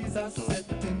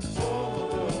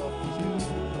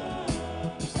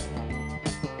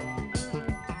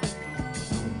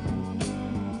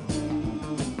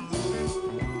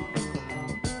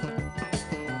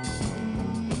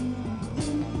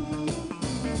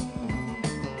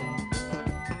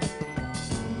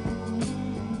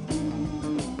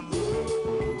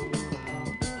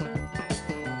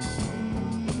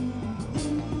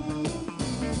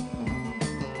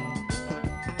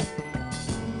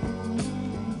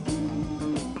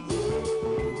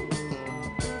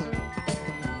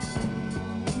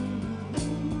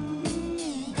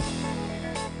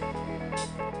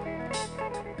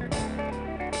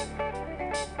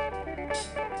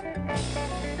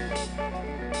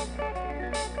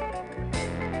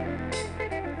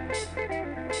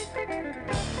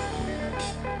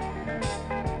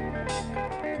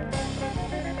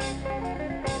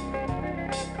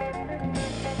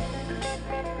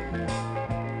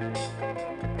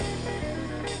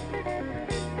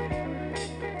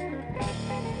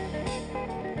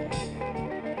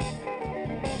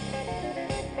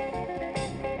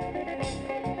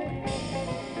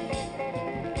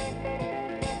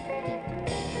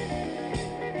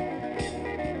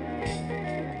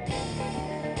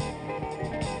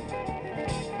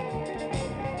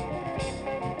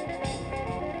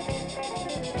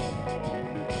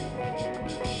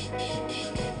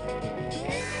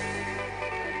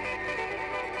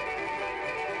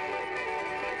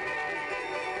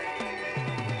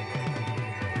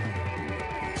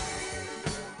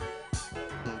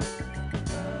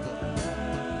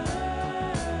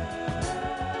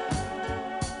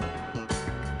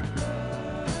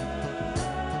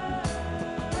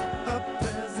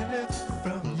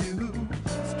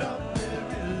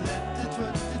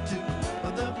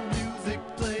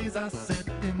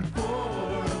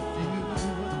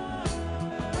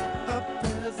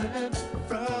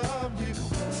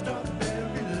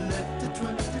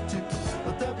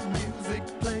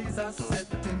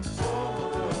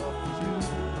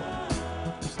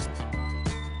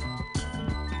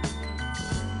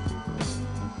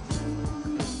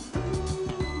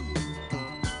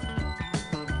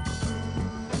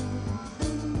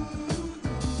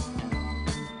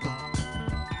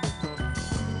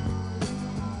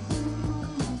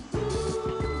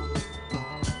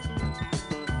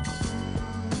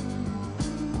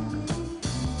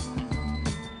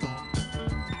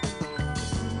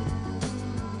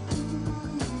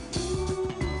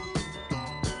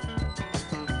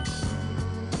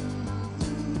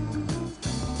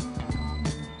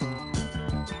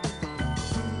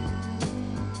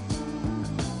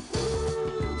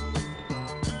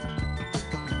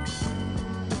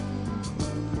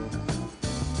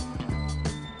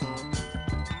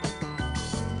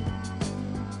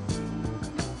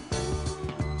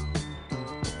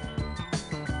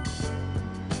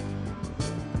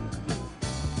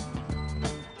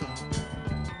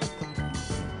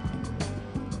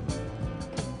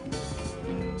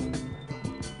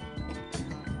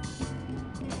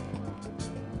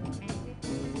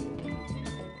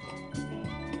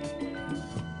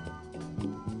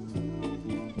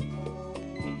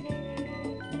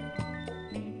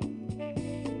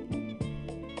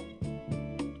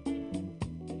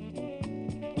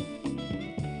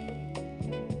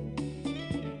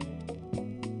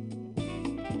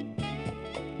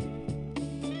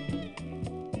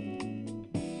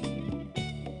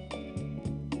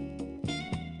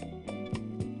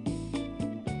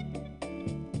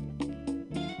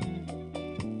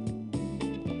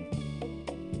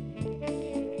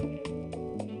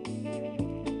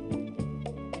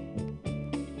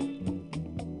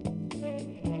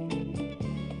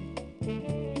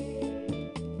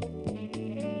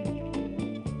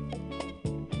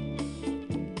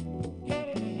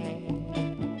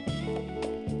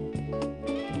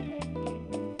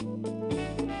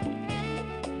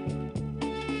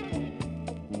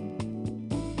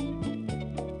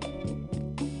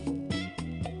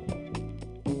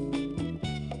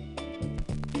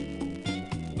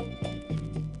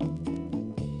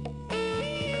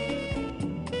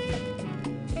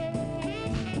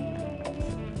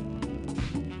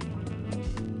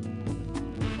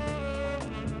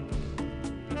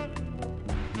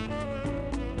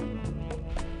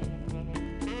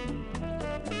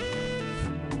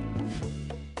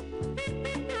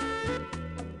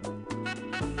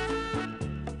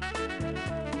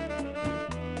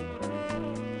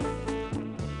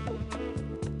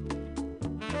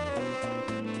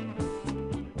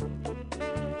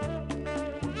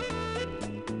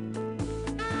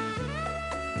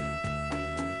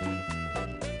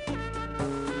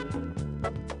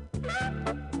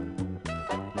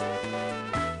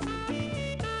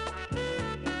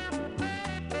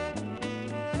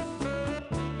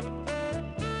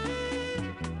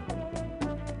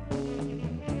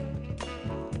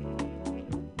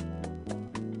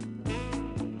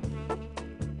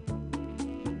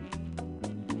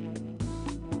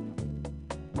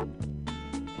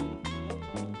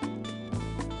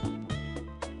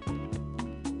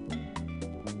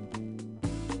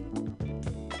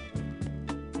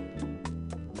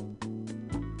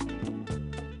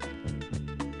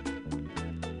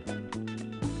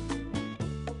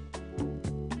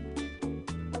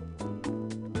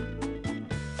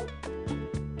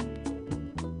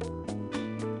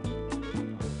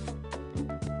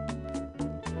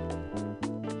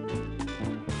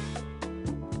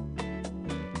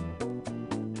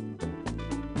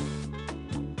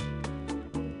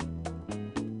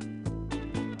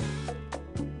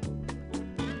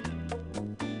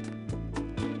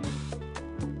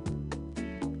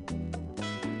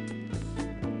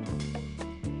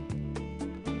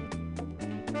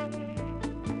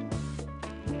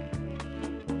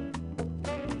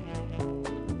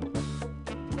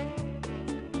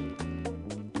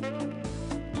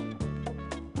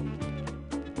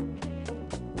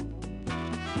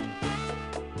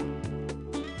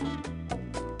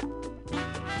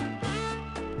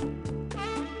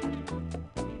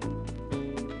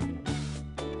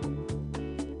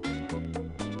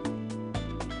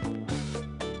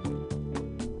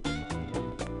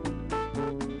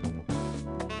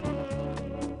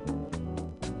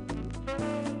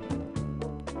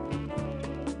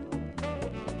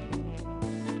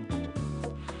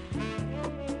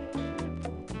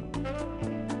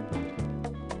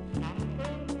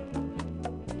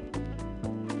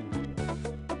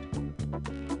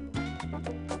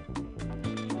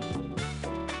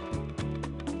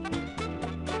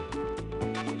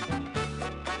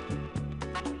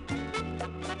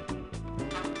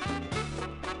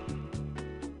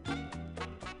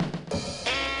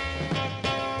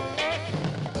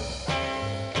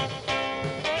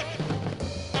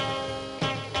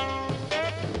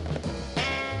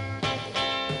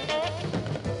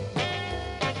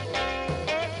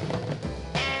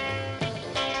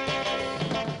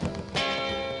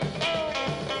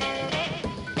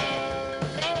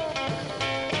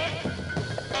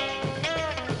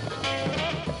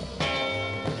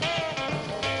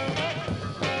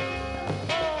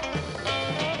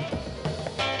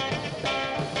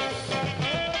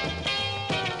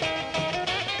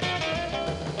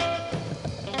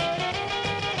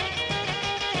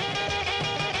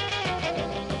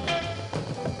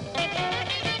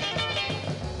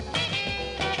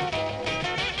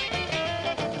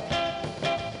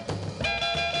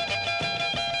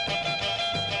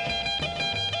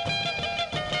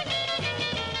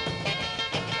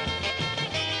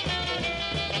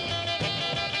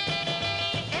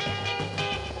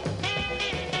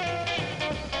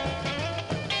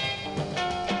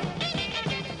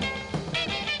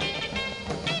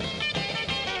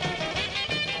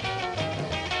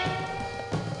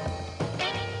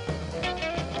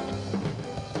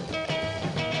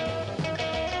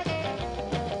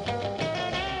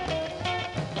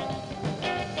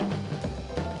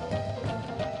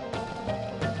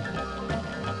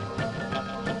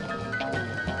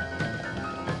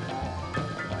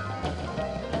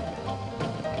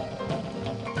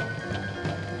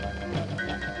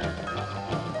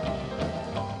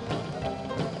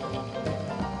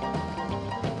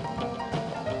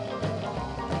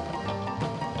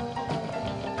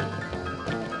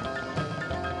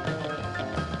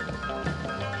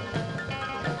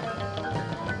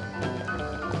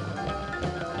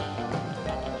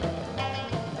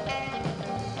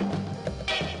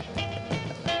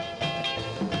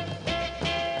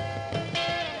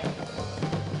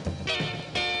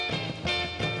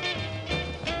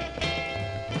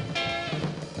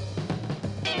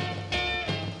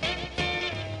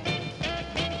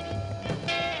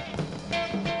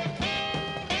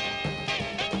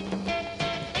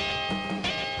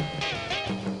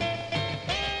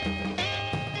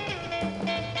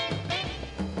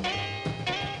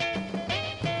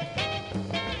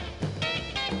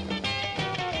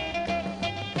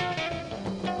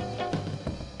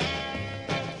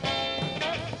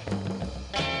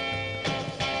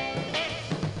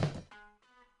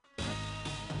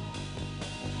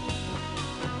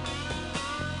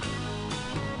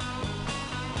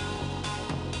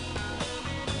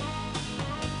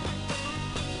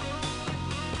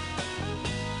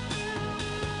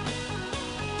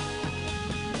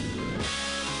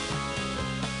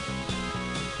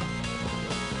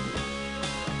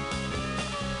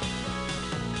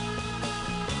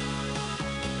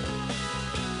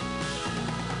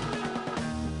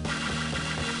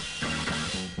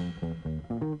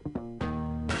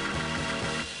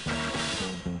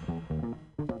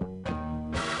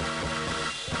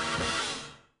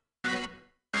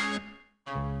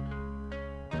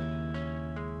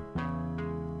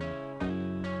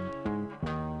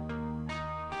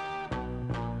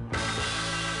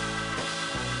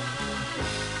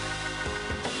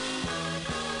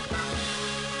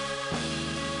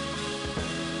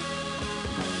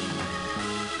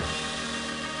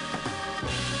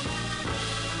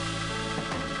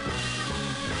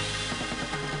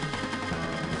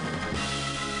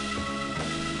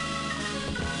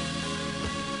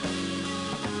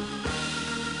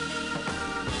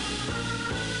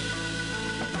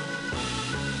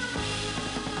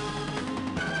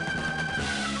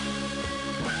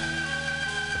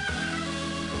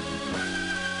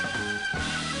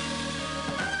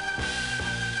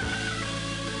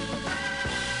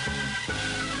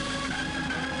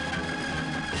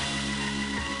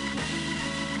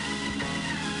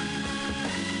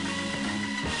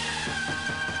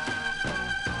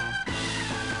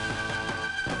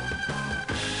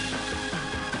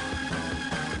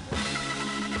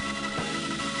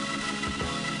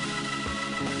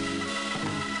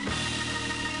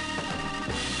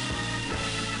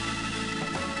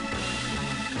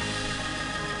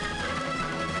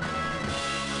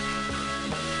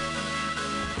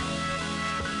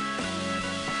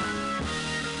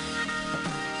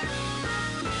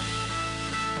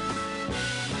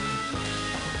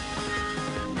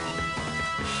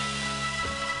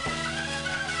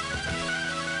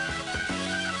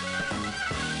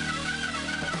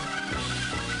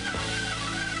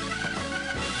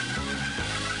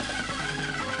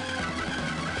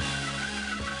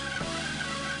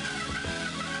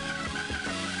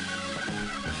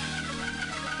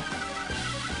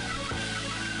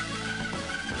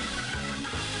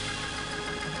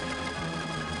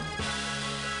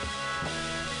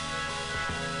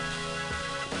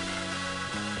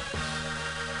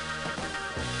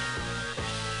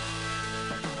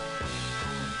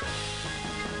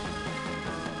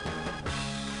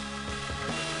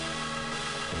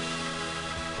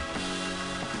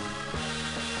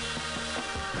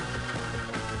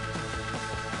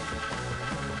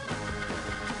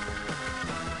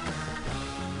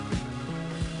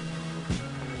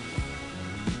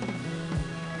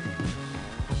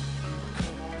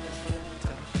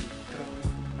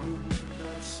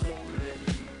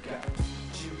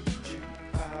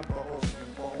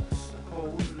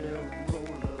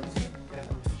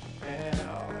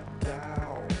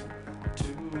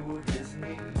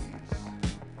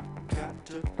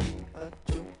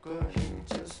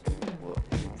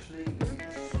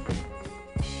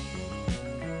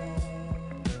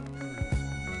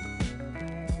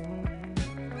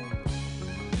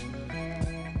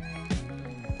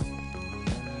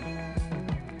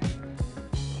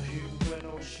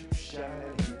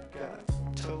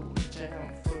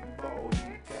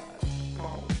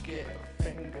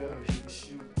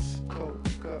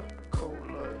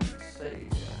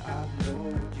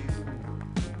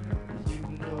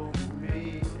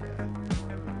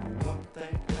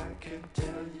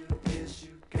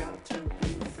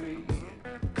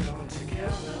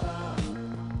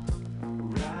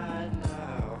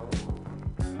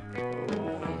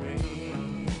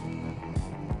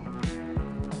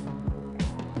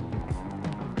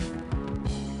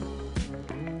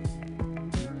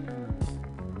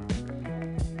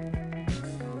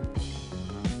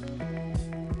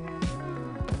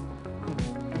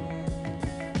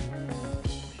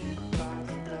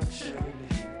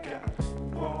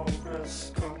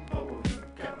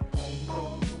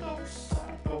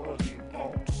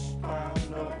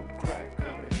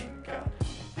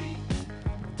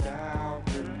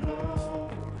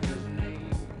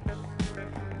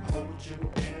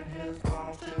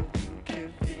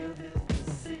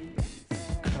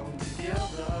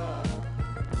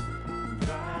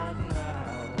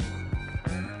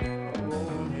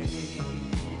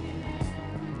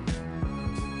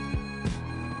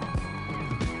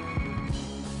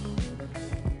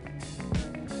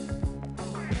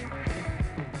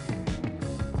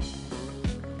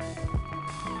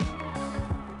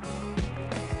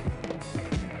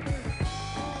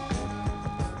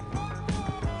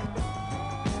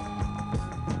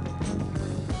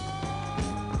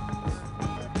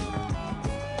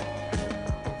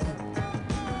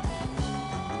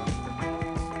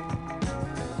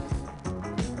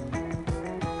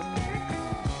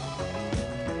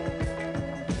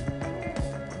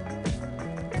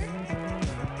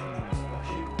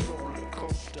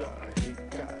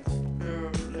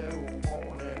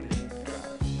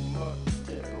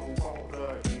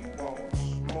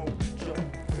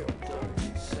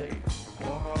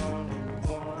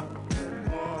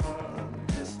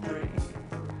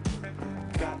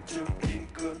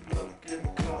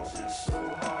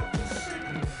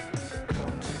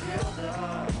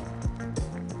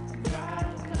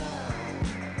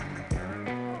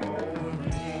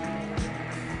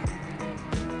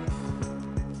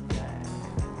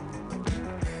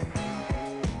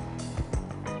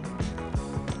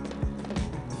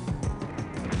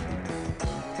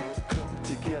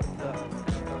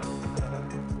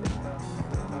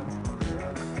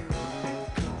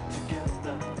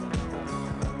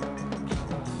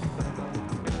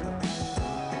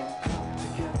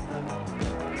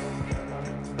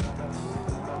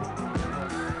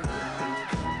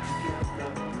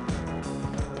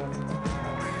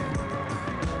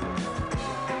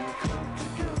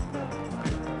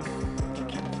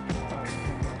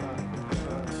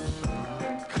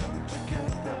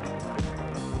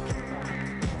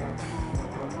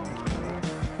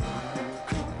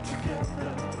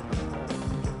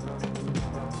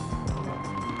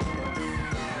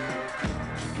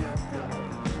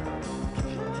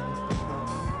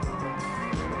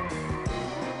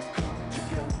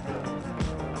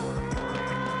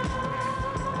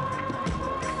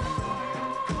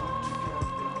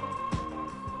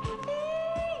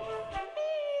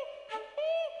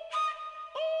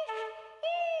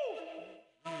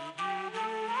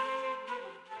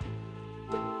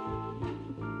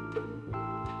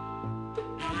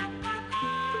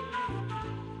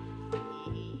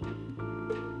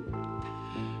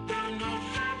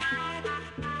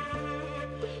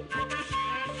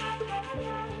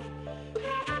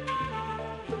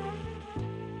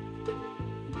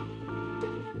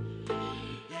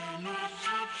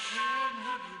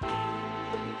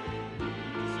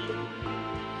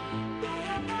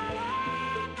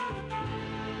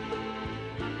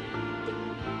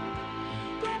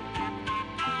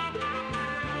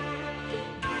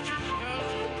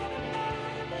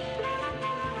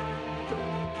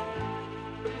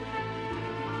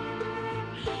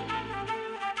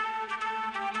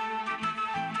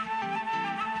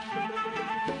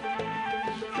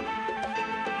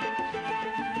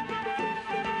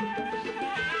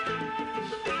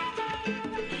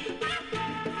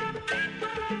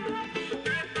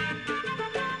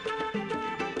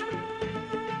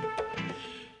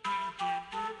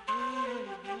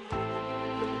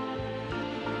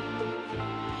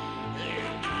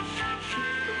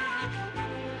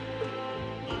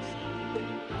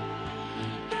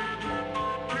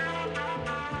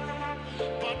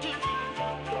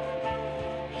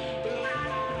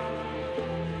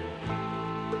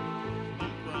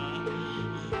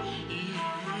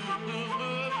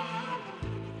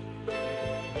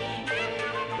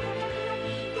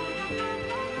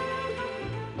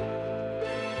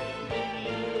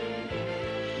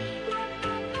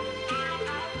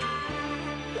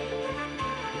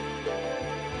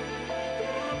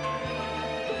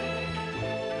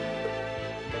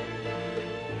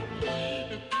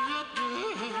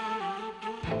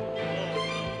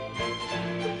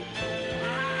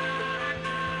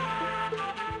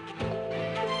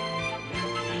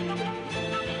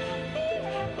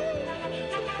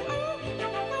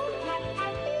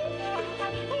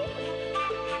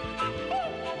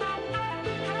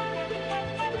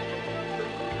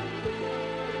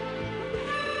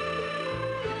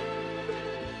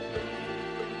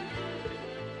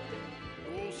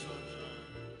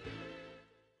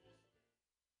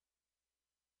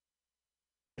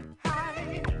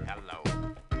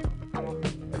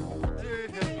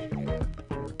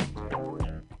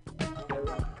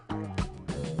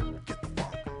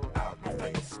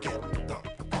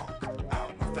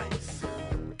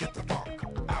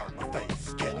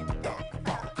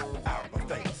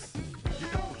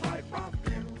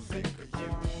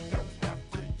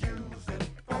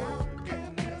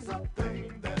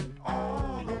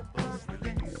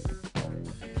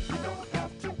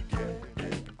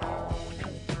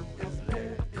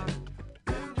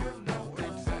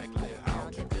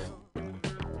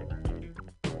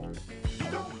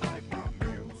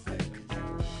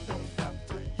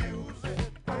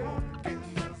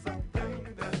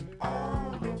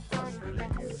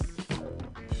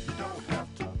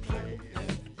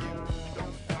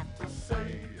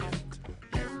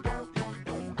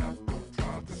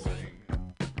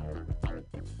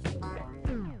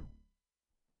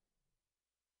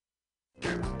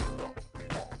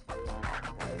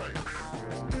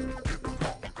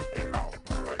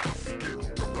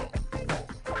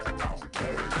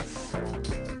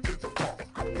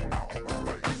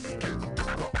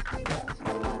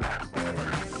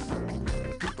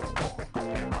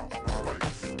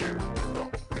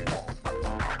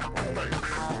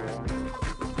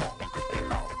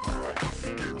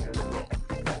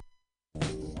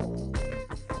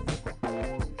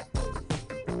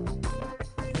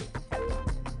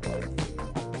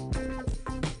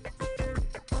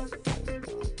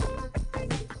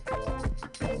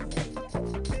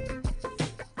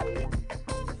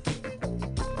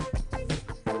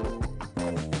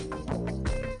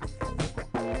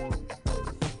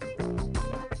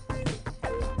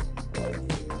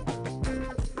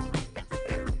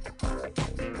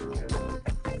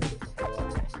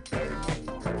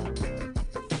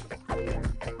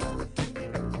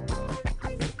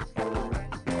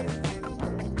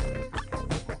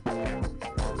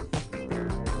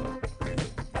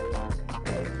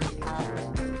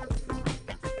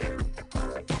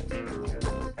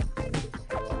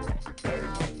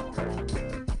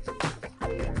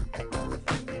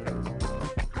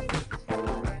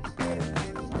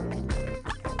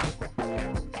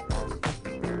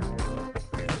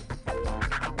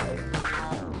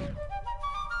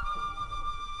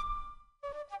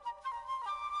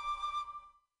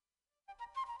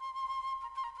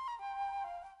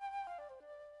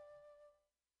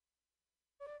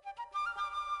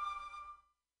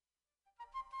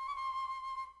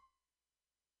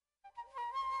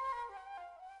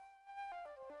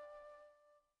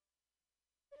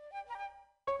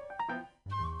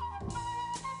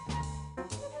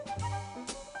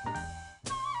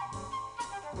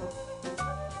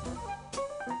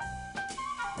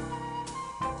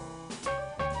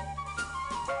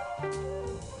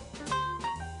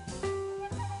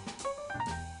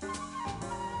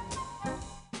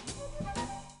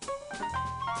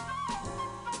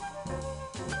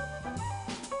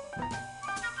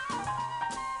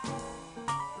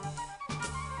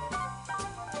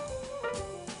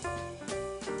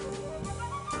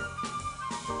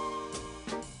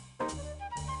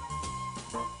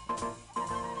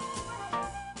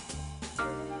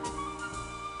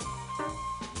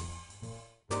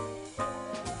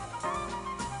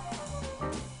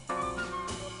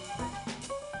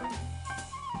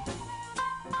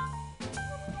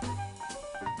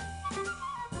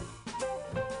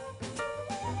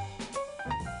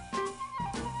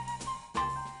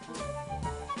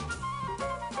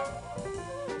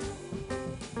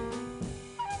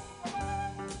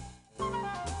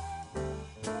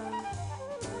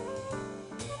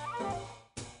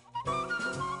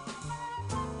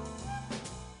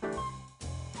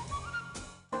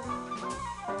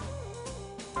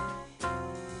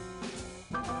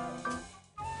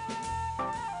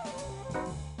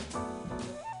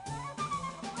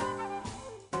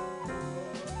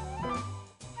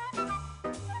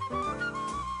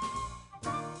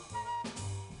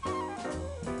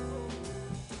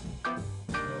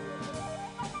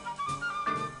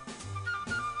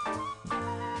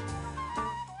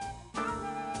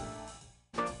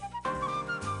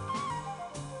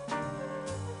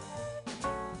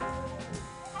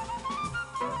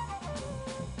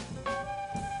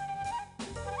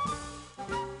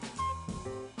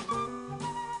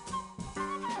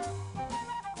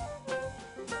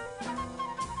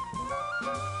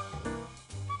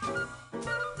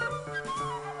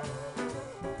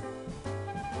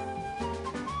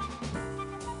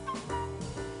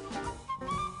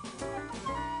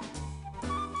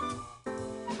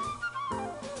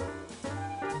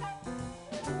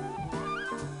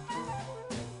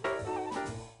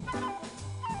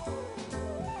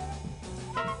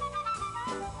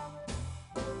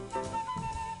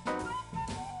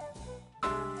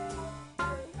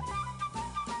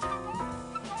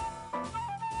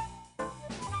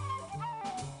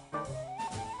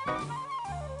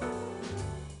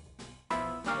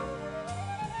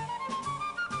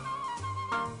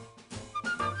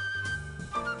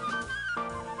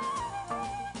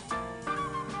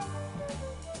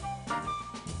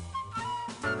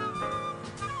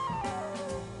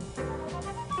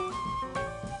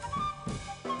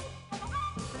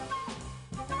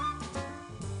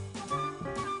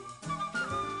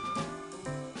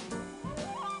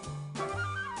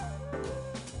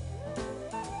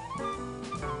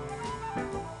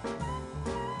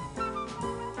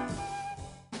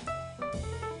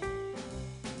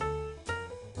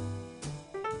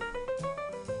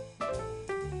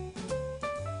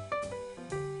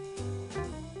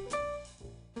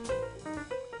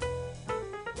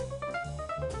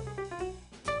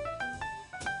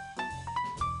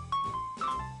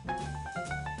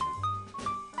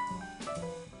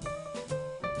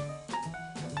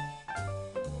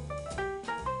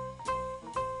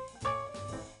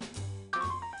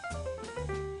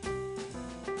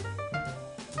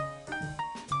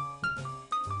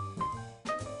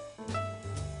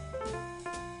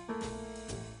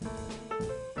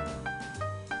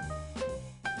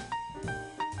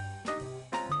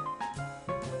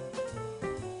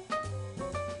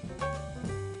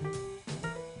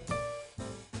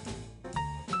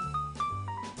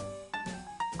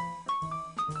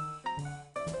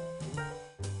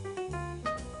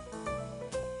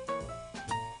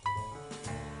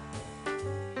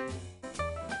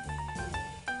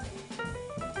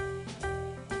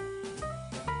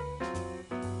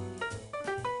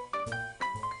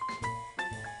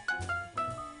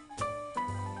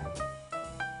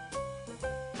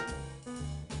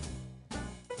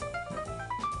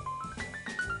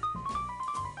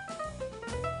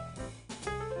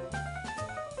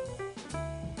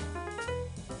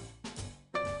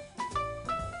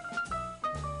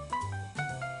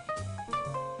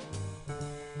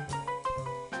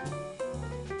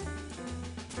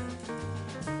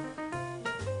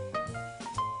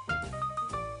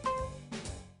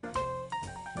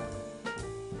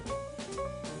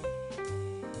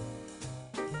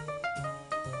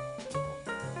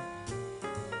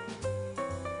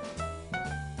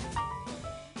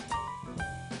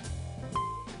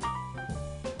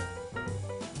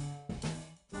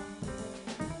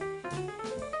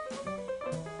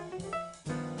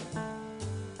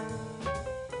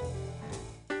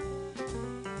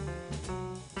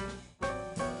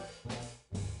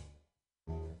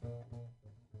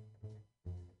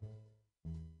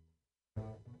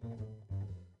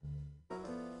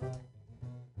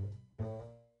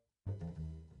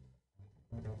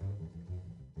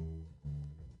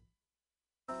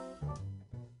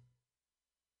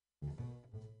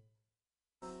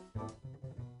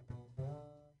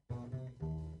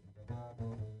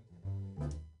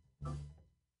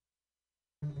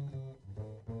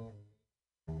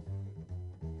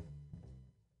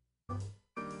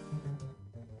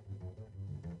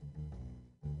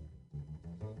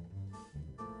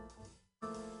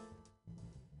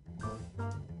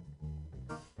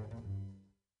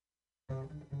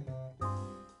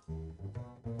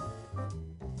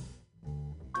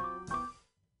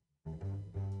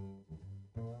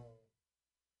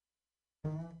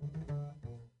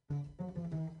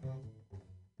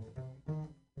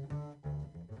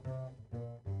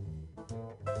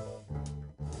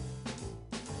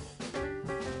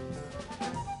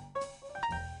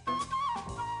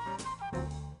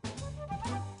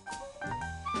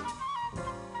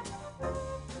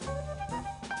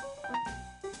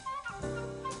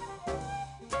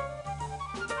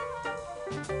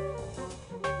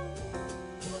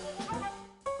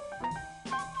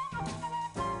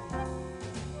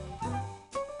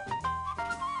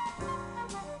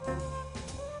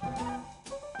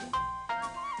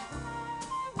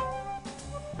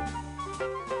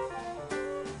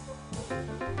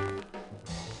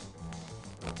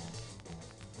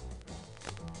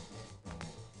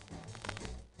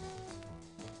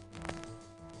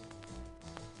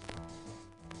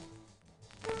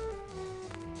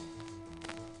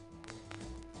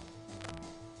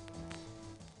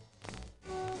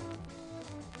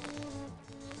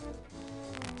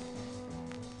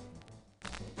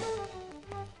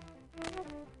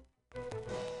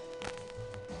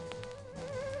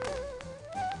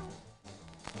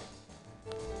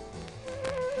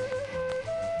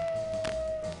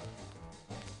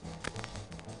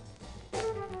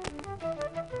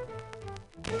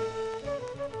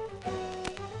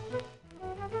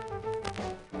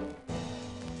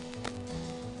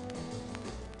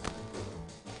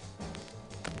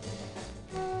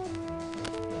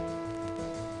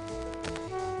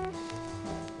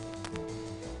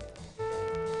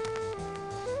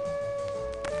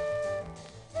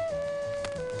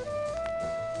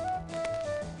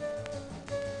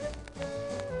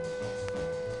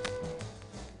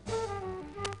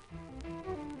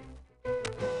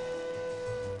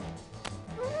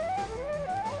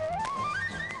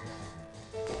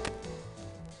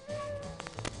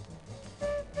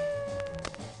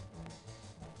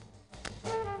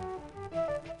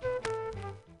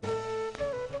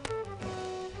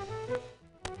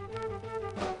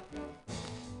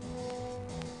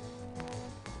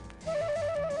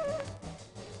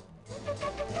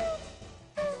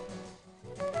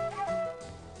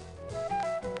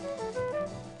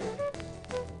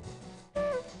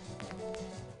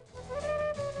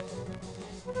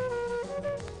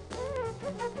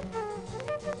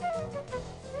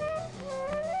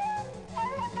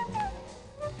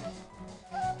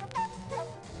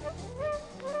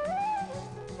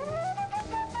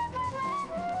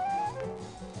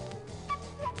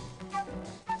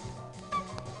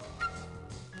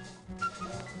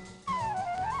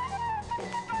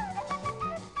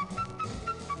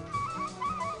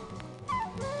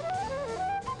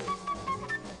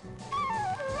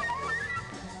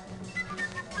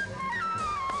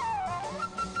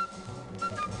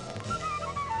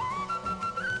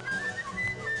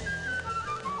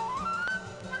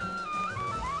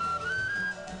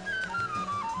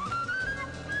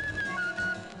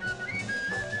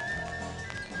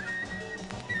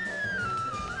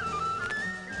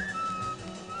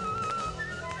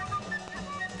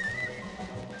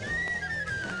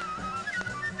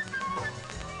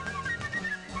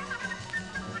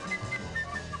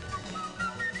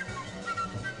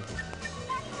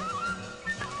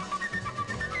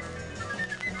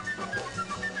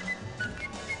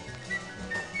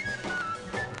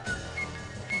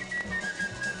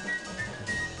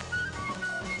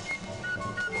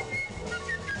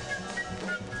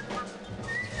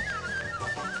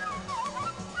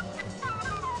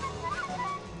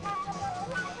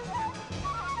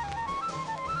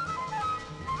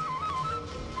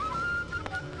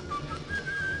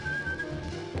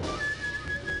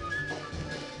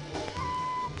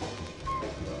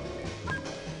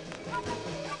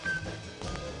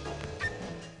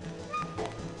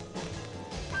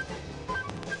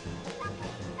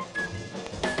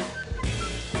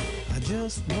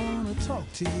just wanna talk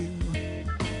to you.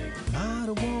 I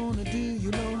don't wanna do you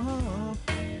no harm.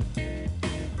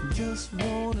 Just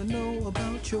wanna know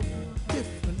about your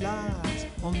different lives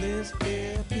on this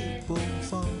here people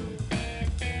farm.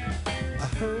 I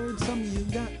heard some of you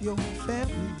got your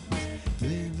families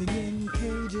living in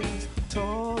cages,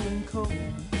 tall and cold.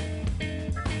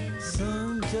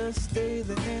 Some just stay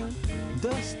there and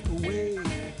dust away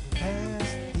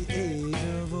past the age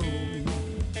of old.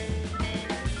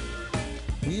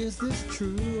 Is this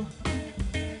true?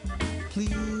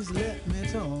 Please let me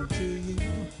talk to you.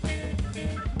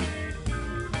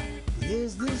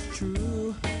 Is this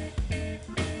true?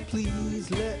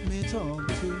 Please let me talk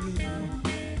to you.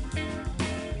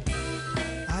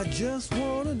 I just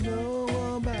wanna know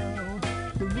about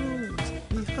the rules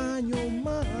behind your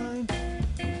mind.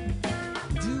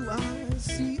 Do I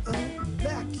see a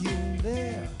vacuum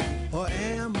there, or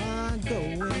am I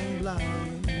going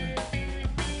blind?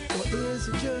 Or is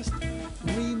it just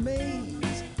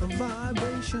remains of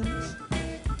vibrations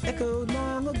echoed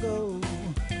long ago?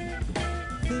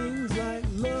 Things like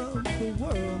love the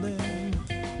world and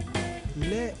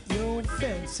let your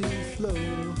fancy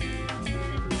flow.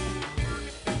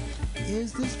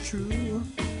 Is this true?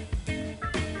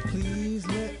 Please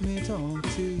let me talk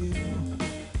to you.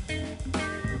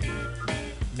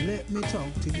 Let me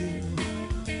talk to you.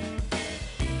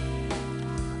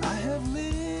 I have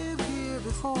lived here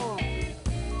before,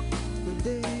 the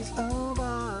days of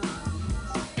ours.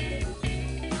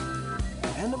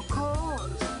 And of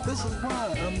course, this is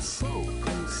why I'm so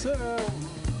concerned.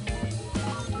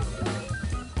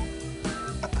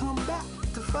 I come back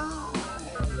to find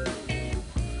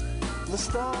the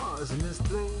stars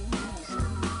misplaced,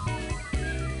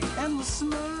 and the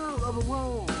smell of a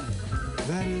world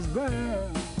that is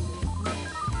burned.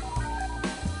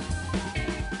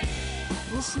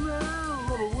 The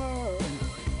smell of a world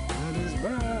that is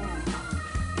burned.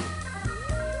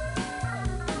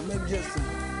 Maybe just a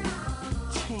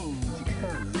change of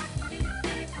color.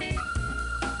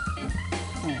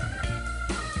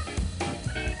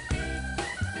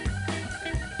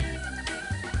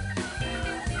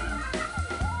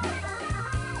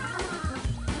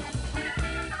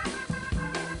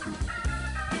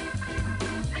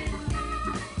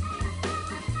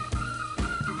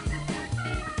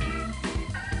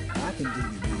 I can dig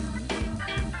it, baby.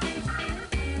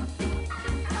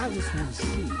 I just want to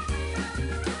see.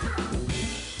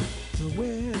 So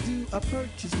where do I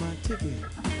purchase my ticket?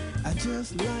 I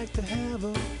just like to have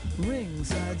a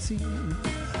ringside seat.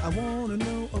 I want to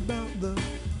know about the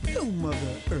new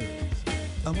Mother Earth.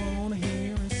 I want to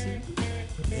hear and see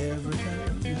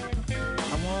everything.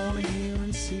 I want to hear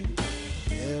and see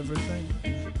everything.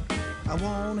 I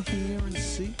want to hear and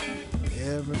see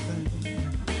everything.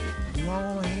 I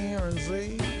want to hear and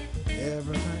see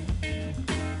everything.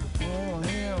 I want to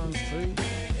hear and see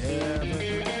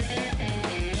everything.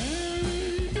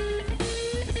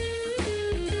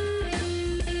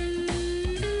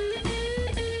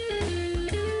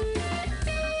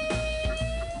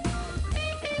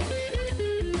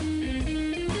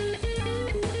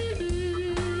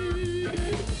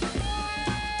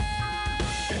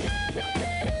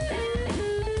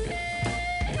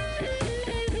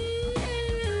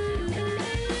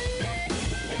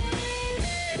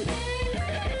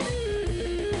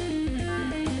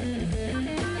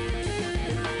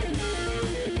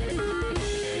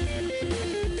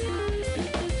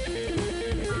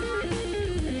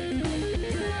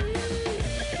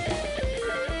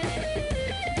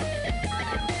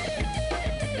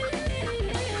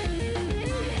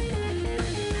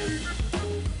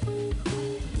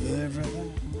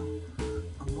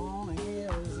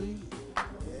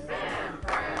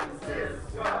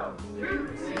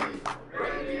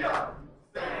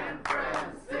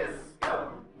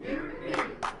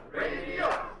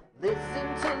 Listen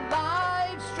to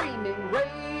live streaming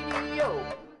radio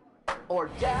or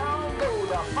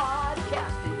download a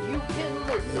podcast and you can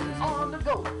listen on the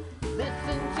go.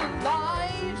 Listen to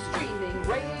live streaming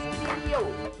radio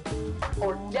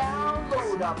or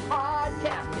download a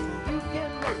podcast and you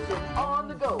can listen on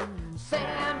the go.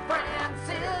 San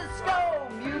Francisco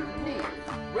Mutiny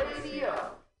Radio.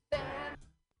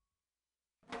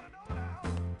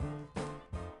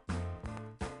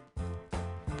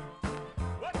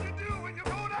 What you do when you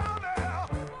go down there?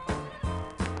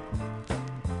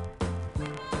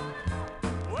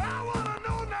 Well, I wanna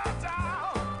know now,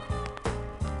 child.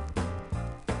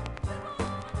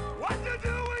 What you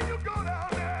do when you go down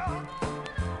there?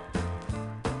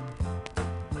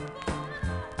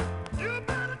 You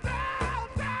better tell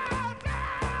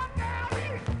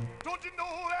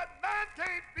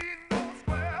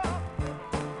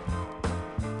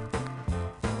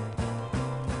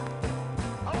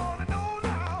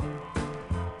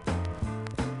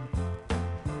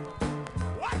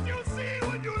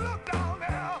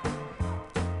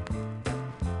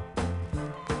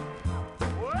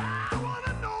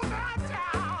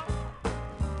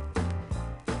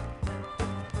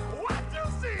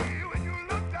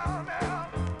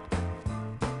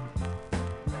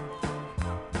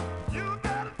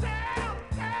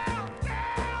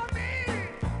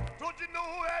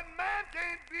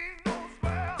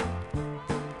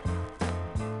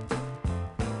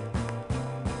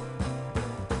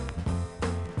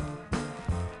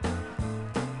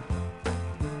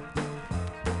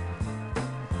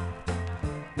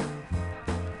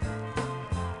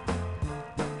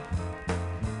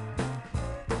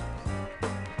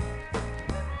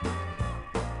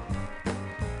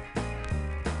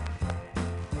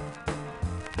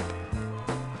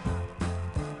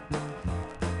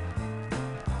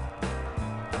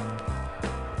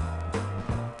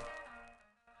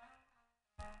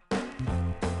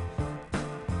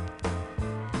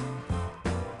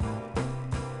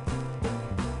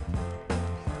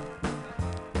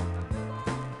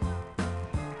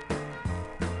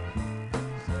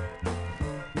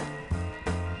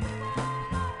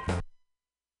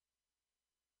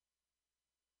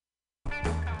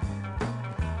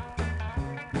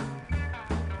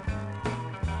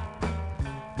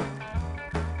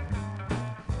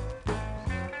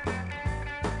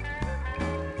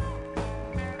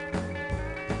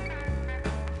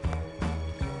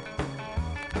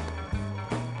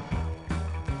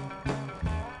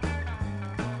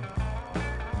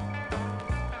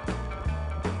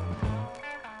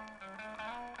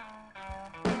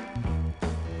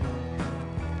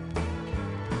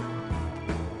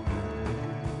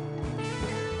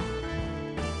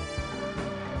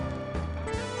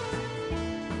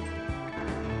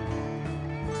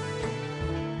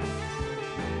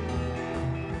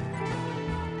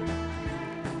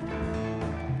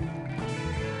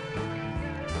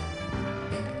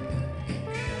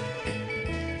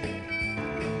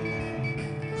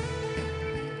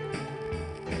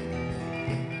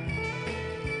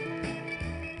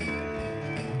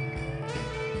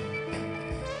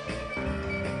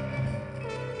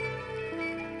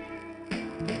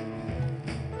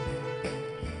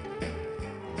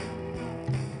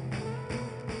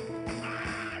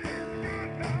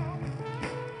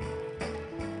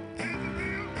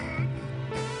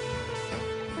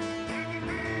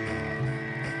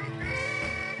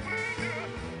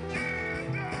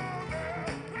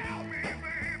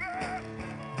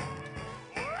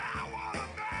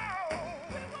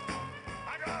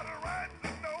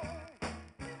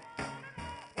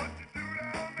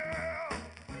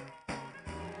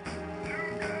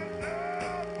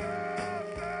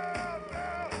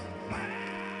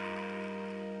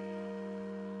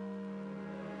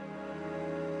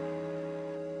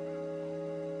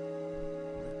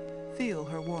feel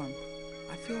her warmth.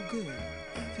 I feel good.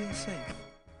 I feel safe.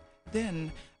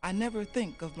 Then I never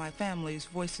think of my family's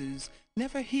voices,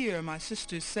 never hear my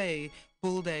sisters say,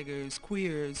 bulldaggers,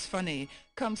 queers, funny,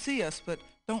 come see us, but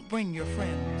don't bring your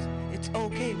friends. It's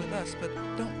okay with us, but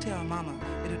don't tell mama,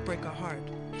 it'd break her heart.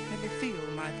 Never feel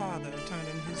my father turn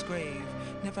in his grave,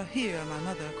 never hear my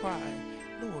mother cry,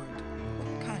 Lord,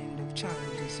 what kind of child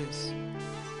is this?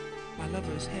 My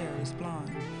lover's hair is blonde,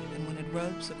 and when it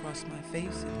rubs across my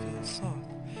face, it feels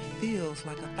soft. Feels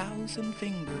like 1,000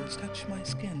 fingers touch my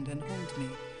skin and hold me,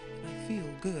 and I feel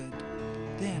good.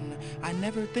 Then I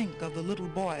never think of the little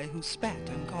boy who spat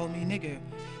and called me nigger.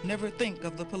 Never think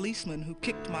of the policeman who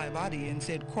kicked my body and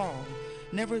said crawl.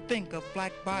 Never think of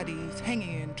black bodies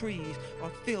hanging in trees or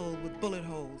filled with bullet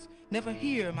holes. Never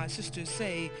hear my sisters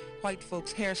say, white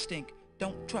folks' hair stink,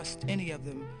 don't trust any of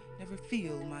them. Never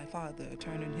feel my father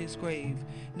turn in his grave.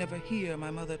 Never hear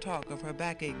my mother talk of her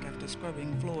backache after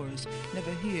scrubbing floors.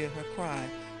 Never hear her cry,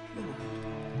 Lord,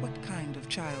 what kind of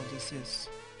child is this?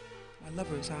 My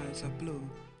lover's eyes are blue,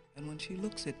 and when she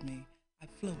looks at me, I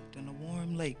float in a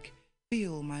warm lake,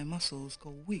 feel my muscles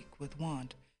go weak with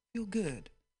want, feel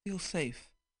good, feel safe.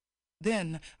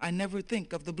 Then I never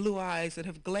think of the blue eyes that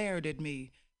have glared at me,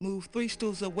 move 3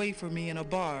 stools away from me in a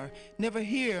bar, never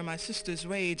hear my sister's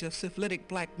rage of syphilitic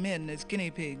black men as guinea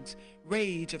pigs,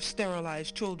 rage of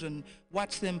sterilized children,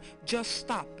 watch them just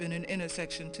stop in an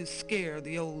intersection to scare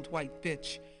the old white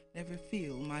bitch. Never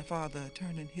feel my father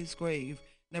turn in his grave,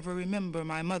 never remember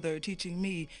my mother teaching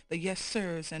me the yes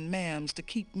sirs and ma'ams to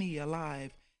keep me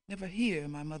alive, never hear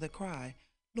my mother cry,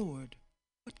 Lord,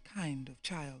 what kind of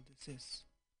child is this?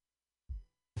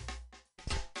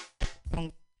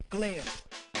 Glare.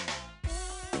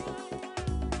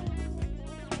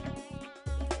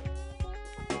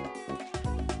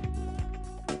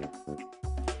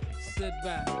 Sit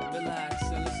back, relax,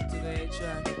 and listen to the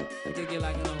 8-track. I dig it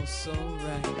like an old soul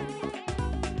record.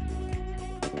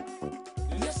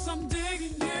 Yes, I'm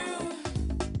digging you.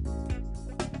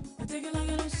 I dig it like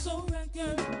an old soul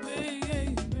record,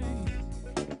 baby.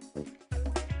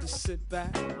 Just sit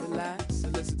back, relax,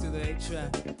 and listen to the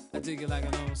 8-track. I dig it like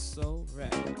an old soul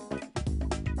record.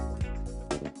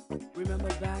 Remember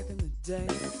back in the day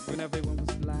when everyone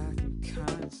was black and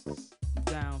conscious,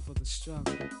 down for the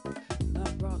struggle. And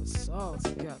I brought us all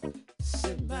together,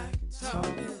 sitting back and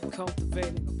talking,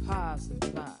 cultivating a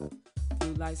positive vibe.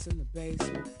 Blue lights in the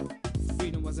basement,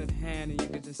 freedom was at hand and you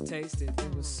could just taste it.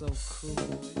 It was so cool.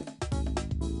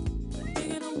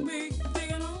 Digging on me,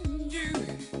 digging on you.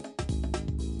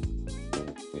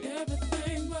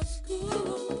 Everything was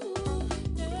cool.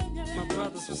 Yeah, yeah. My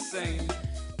brothers were saying,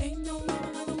 ain't no love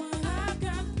another one I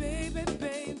got, baby,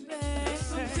 baby.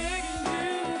 So I'm digging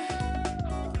you.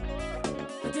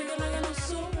 I dig it like an old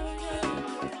soul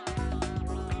record.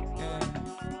 Yeah.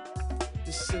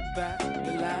 Just sit back,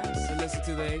 relax, and listen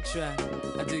to the 8-track.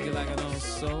 I dig it like an old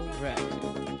soul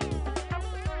record.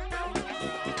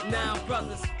 Now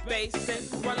brothers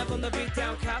basing, run up on the beat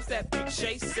down cops that be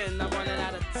chasing. I'm running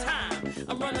out of time,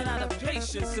 I'm running out of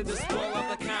patience to this blow of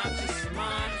the conscious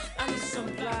mind. I need some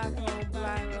black on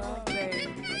black love, baby.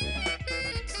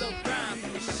 Slow grind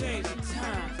from the changing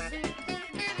times.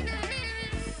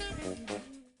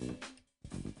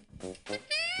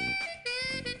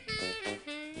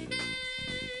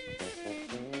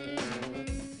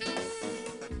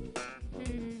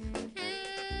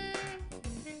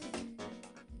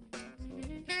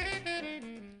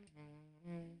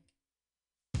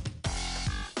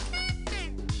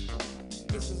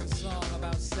 This is a song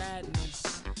about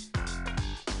sadness,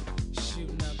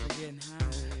 shooting up and getting high.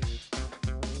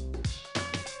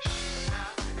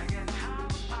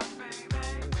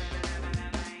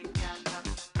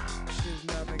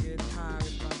 Shooting up and getting high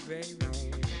with my baby.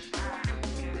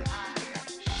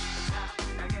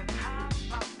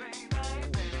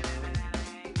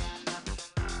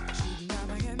 Shooting up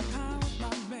and getting high with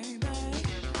my baby.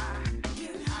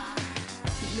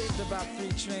 Lived about 3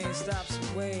 train stops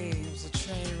away. It was a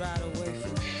train ride away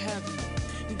from heaven.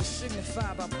 It was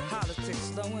signified by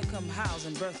politics, low-income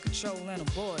housing, birth control, and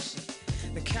abortion.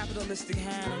 The capitalistic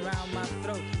hand around my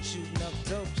throat, shooting up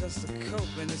dope just to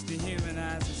cope, and it's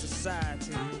dehumanizing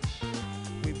society.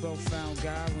 We both found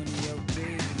God when he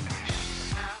OD'd.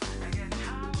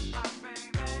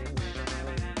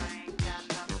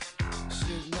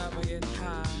 Shooting up and getting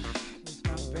high with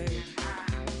my baby.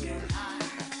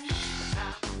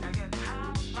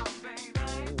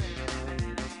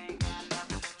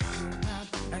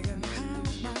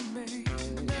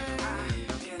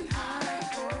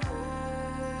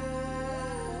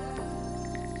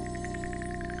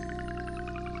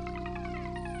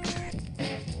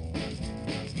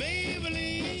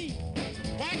 Maybelline,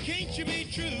 you be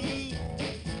true?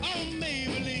 Oh,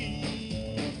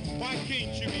 Maybelline, why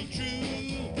can't you be true?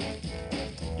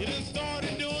 You done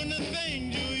started doing the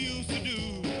things you used to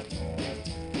do.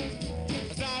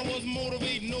 As I was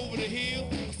motivating over the hill,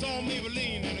 I saw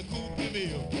Maybelline in a coupe de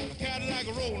ville. A Cadillac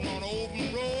rolling on an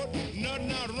open road,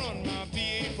 nothing out to run my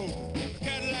V8 Ford. A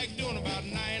Cadillac doing about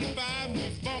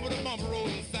 95, bumper to bumper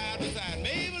rolling side to side.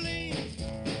 Maybelline,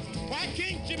 why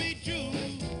can't you be true?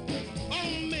 Oh,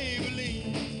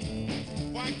 Maybelline,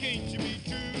 why can't you be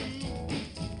true?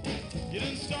 You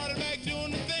done started back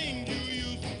doing the things you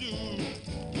used to do.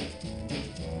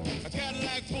 A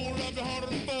Cadillac pulled up to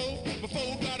 104,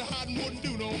 before it got hot and wouldn't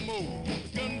do no more.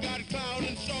 The gun got cloud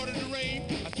and started to rain.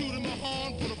 I tooted my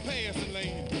horn for the passing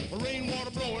lane. The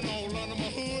rainwater blowing all under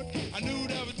my hood. I knew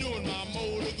that was doing my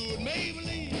motor good.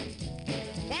 Maybelline,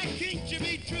 why can't you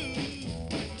be true?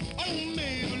 Oh,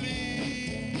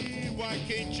 Maybelline, why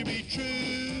can't you be true?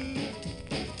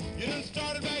 You done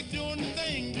started back doing the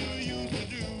things you used to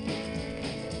do.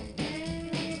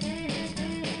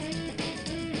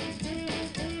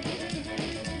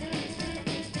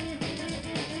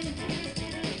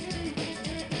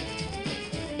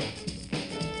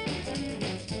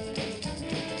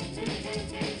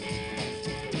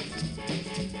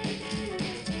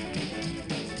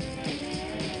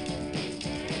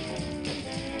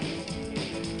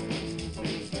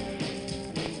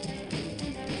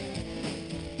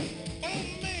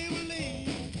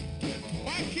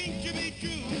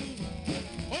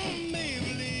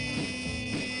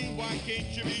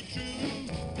 Can't you be true?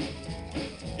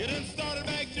 You done started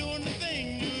back doing the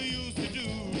thing you used to do.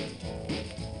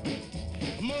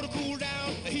 The motor cooled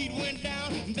down, the heat went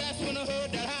down, and that's when I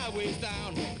heard that highway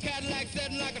sound. The Cadillac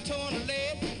setting like a ton of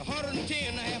lead, 110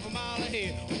 and a half a mile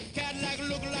ahead. Cadillac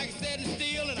looking like it's setting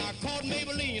still, and I caught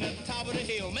Maybelline at the top of the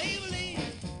hill. Maybelline,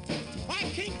 why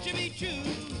can't you be true?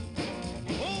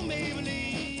 Oh,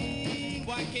 Maybelline,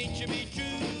 why can't you be true?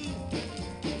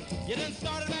 You done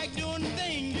started back doing the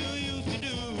thing you used to do.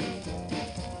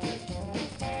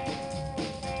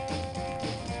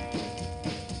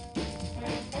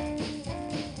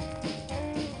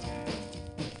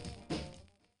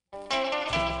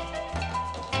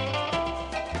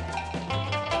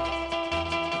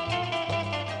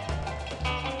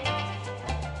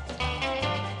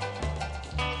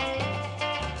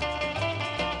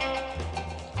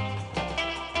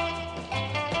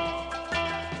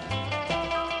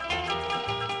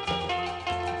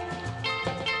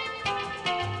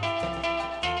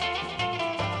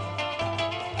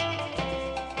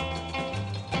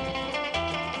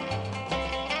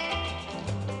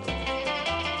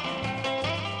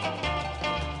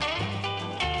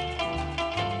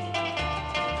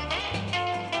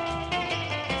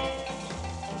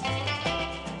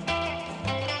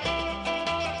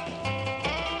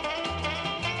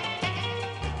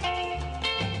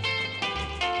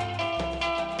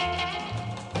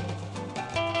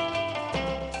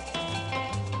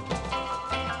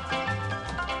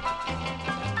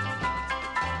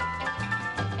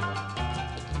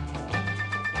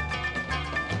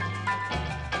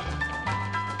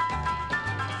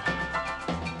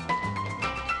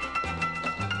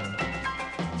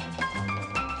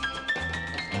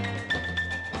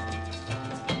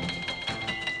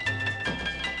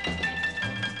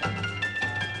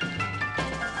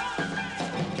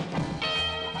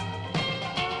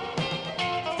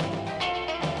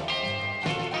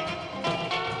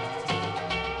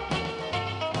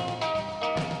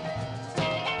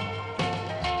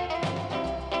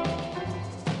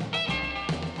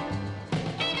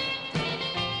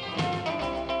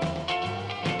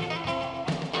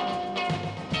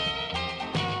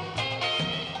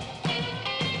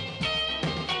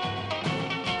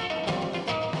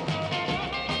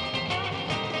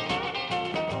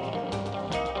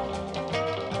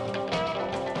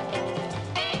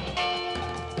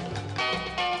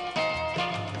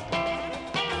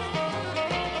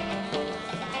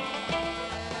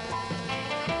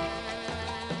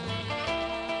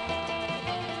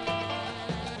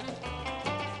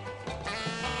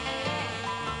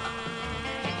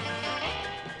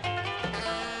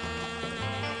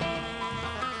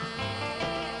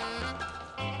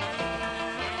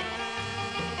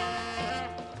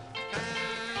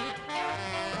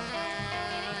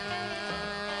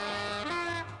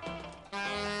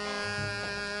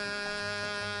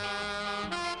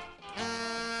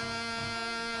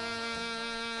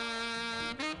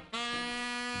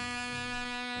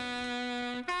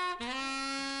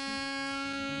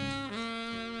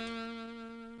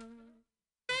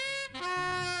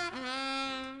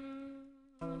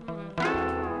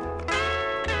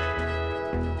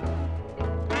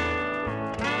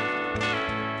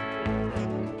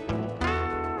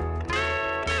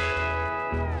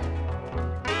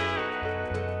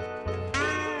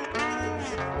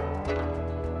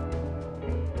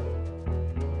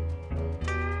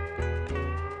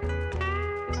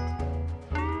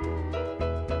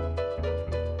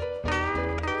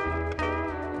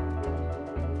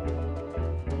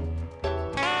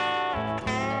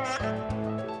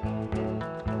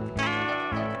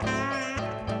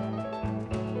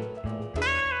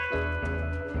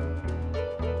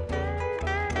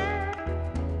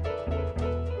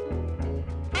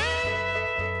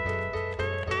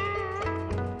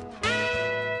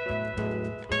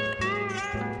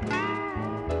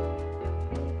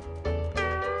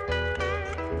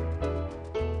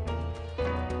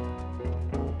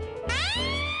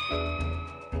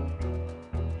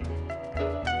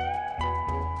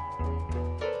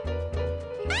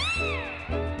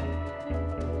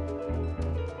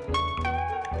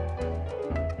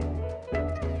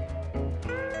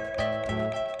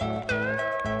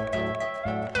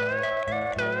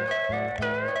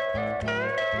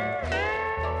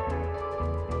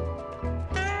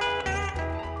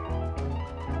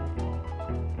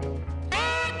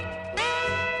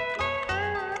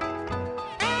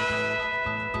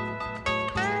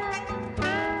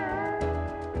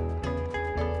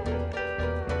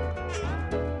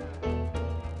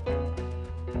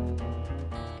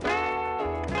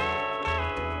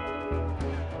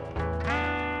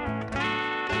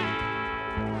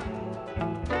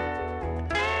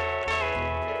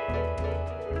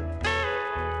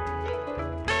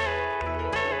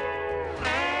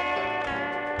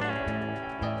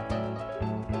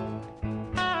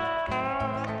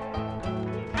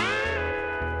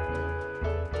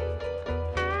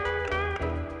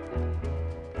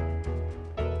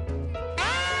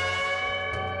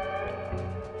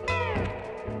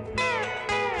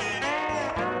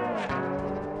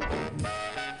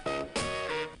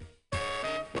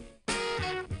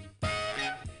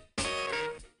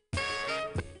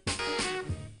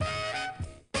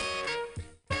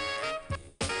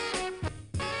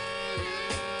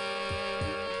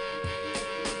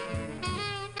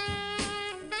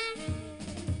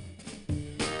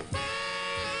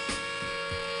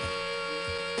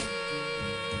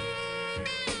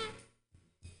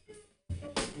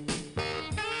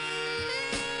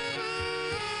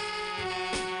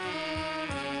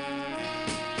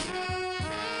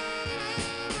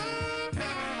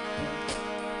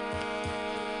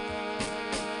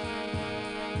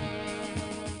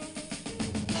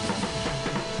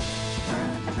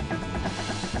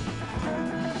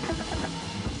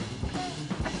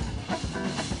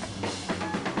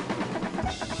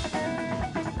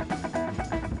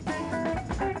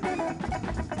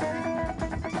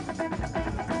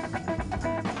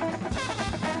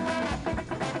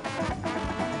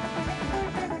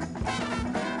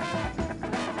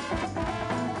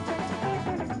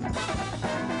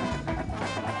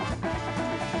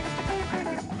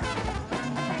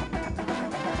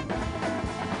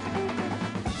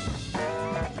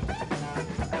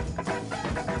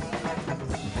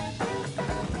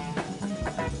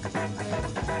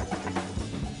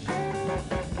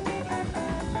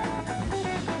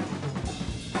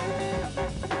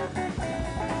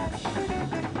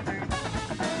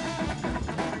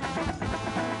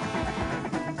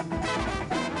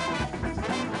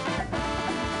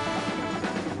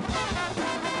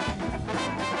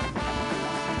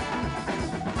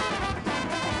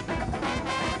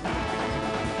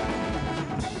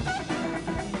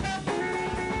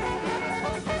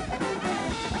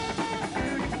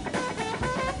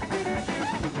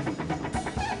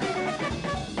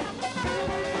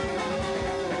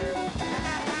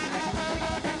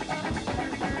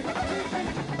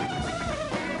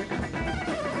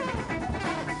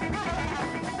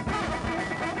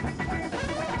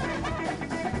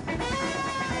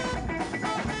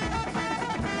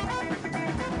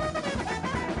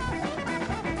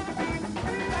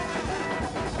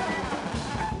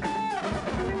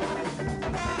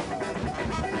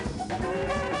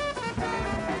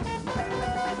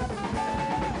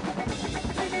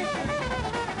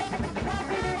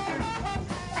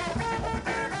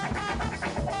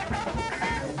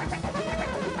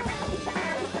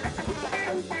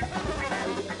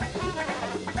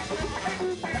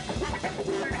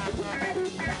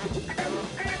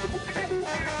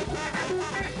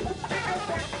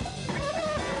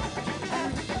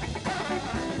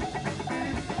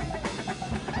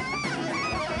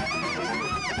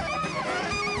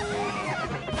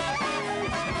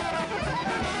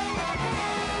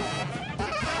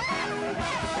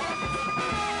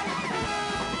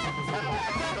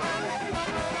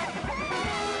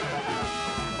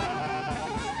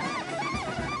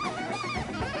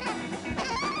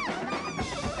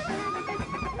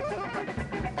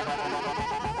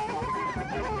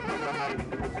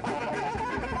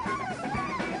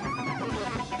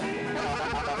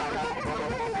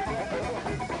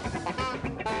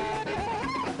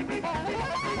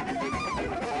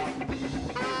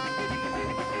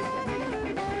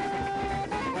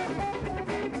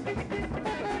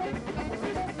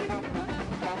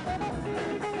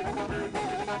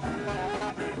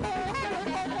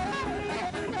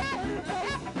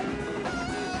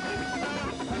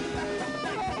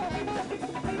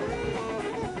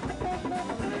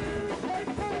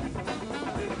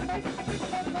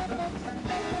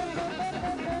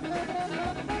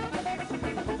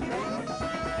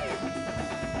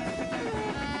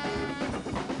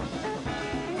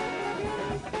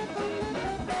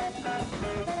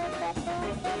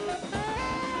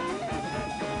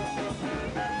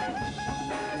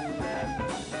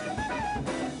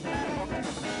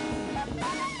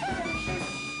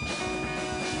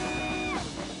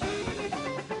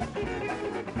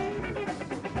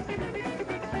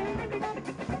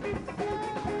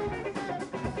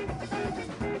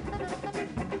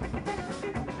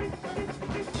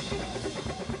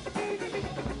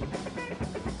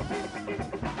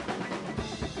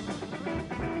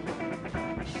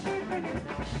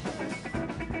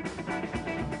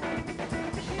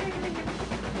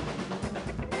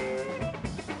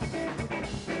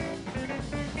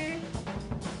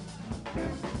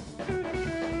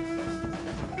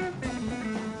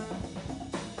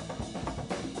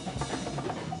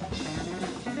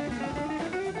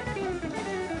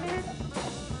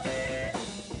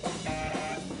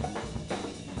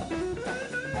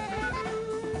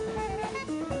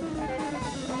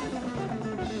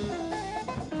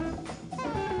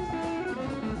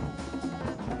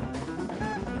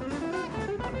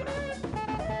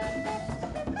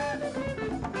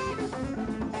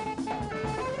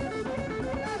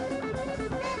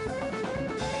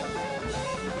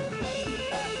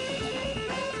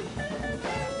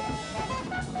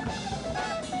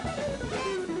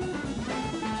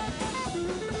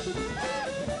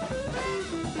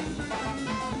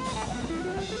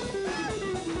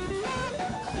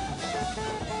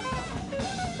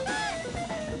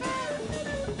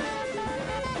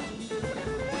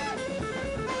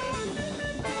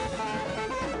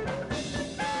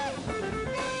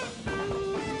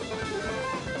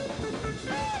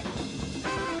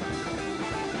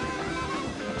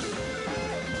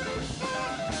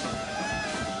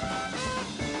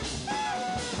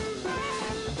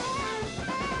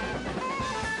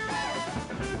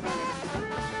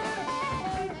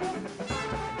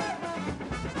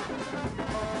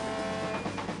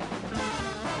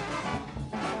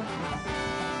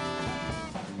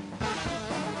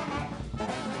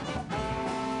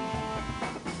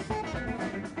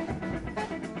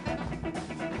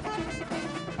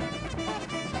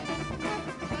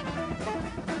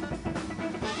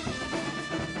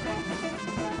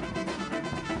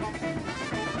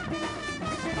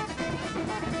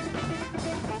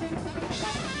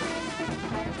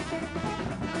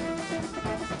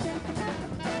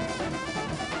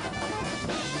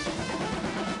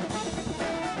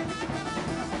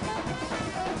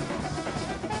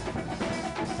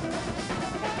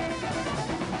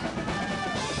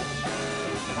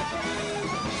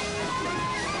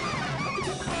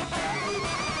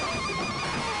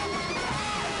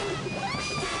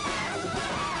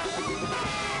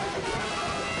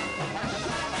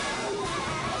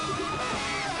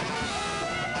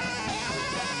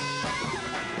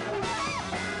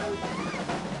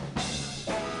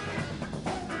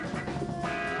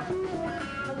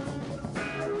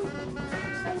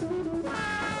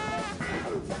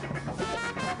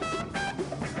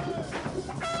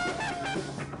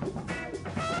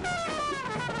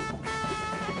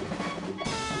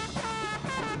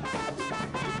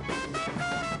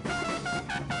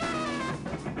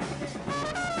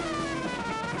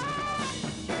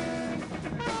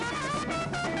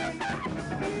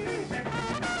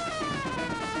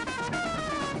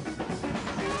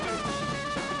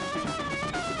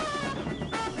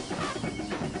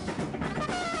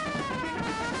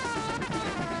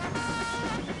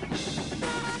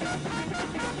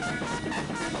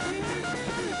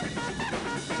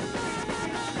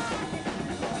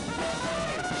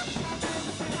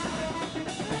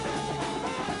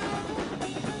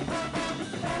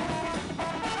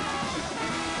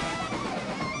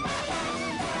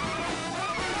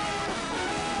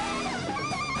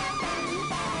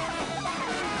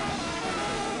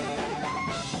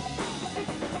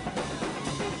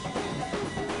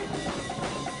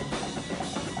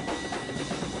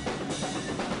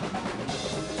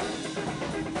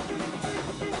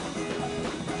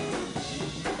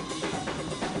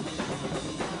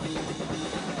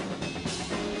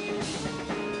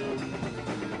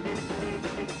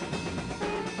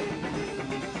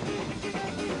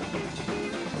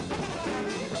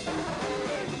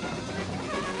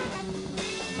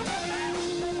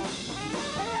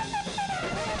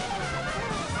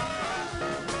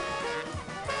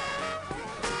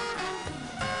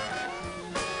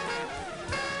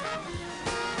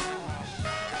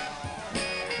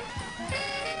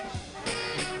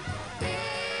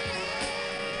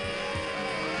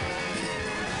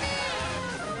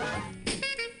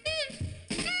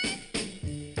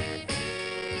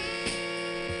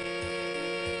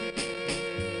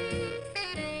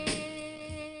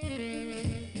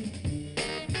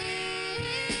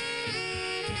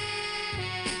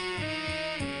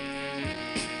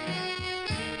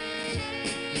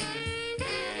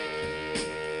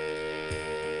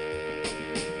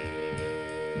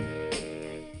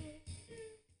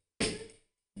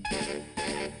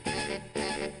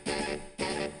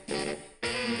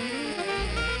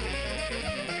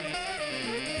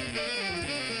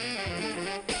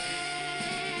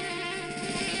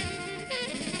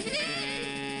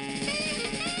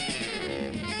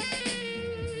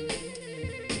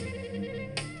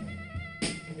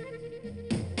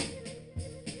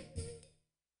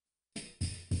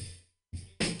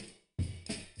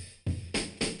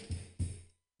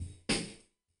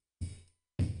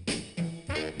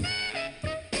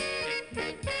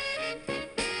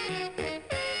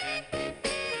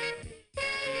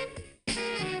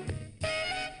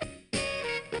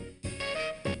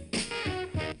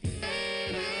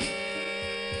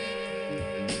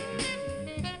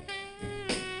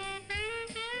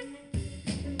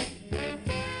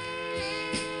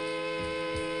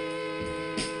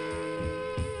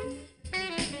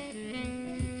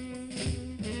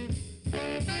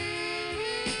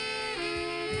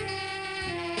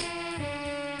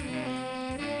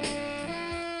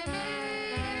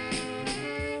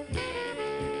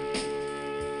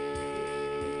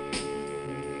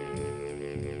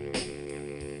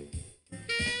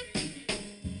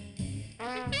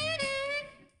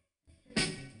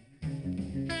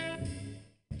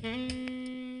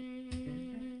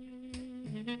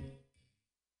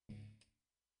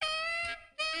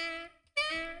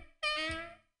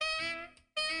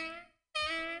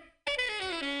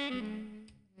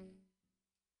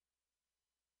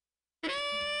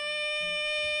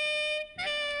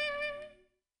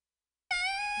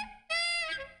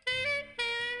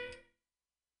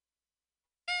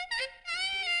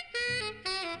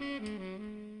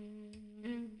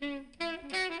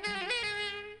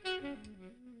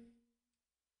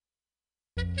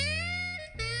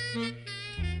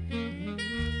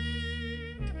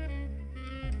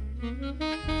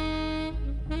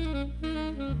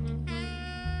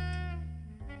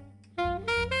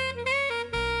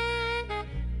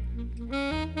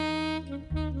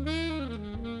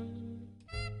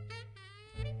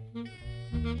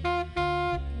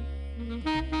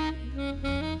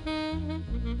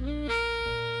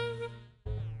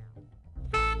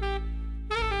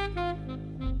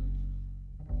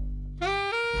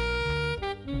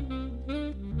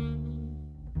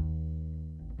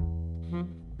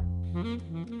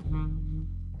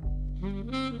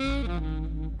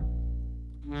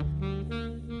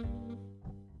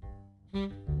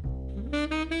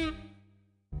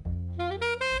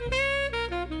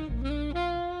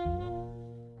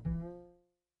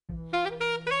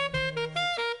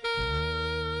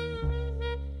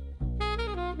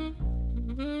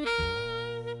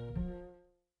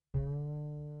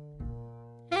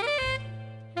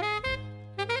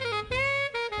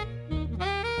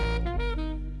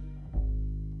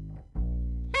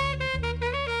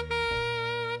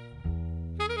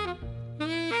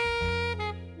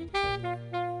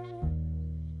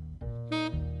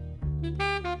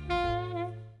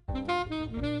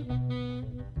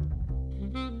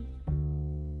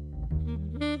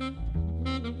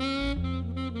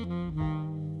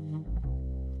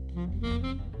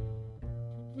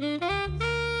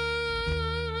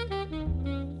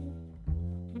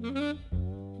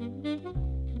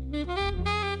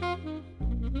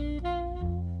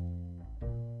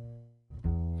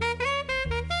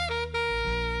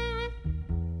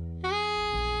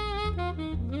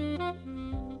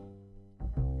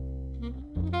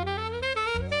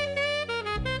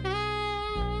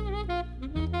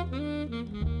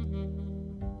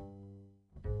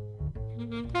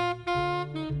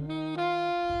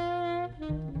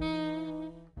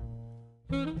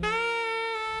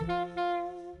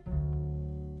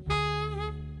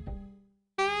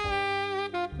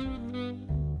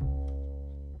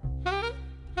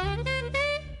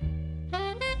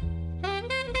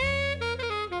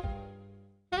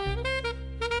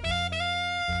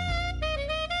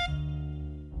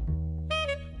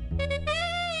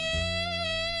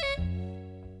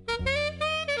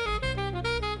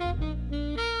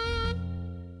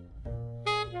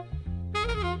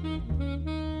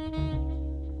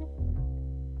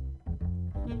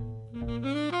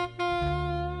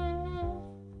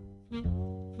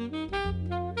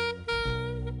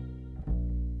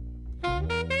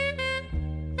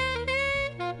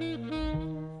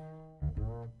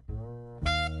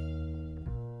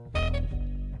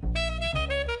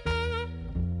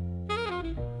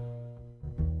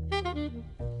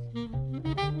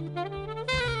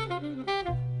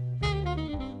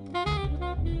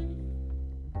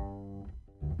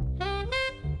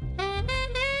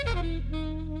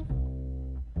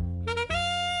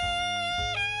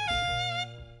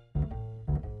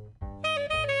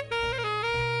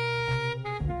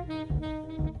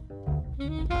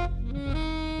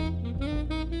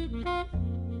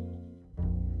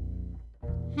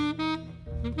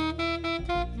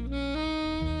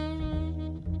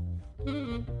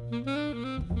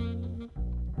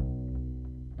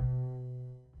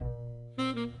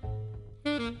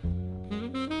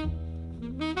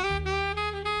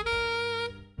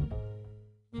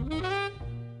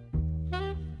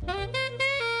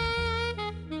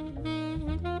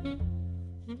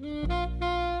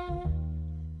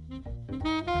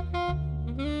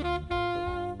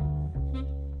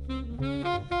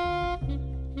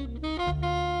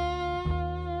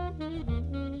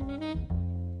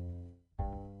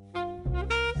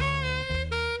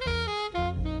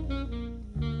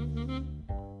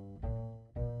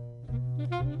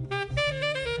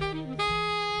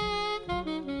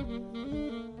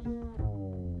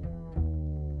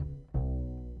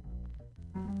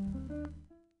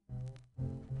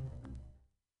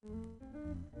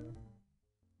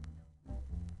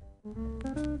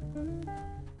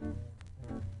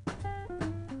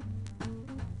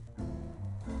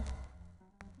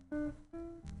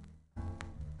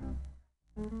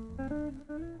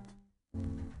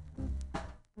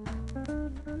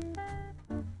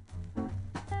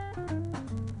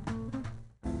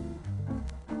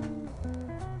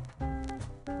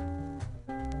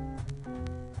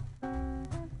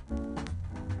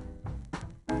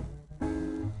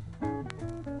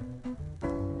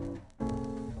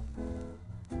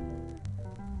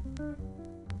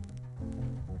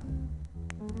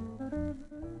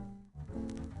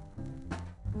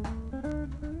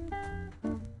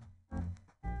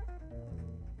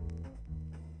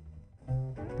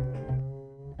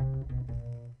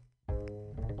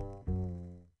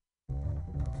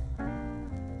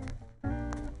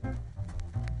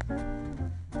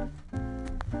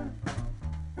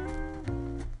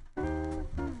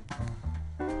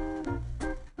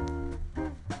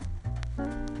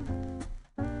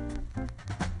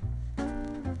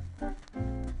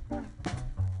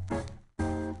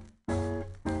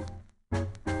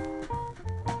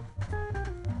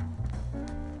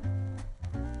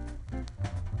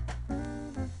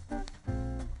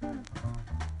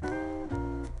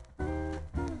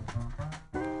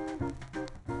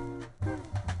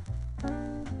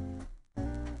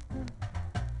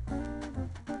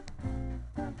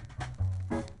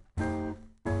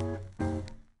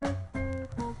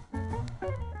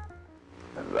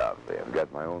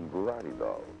 my own Gulati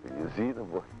doll. Did you see the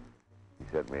boy? He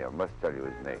sent me, I must tell you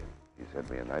his name. He sent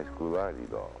me a nice Gulati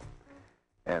doll.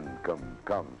 And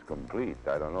comes complete,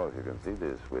 I don't know if you can see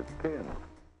this, with pins.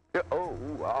 Yeah, oh,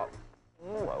 wow.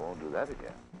 Oh, I won't do that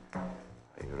again.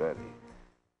 Are you ready?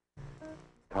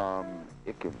 Tom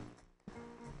Icken.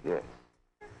 Yes.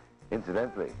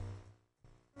 Incidentally,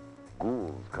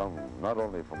 ghouls come not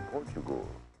only from Portugal,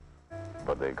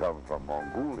 but they come from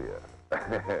Mongolia,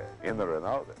 inner and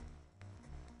outer.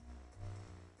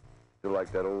 You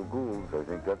like that old ghouls? I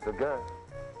think that's a guy.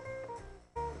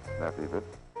 Snappy bit.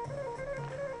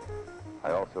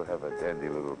 I also have a dandy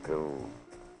little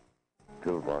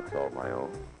pill box all my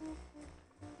own.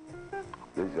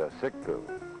 These are sick pills.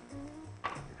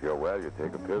 If you're well, you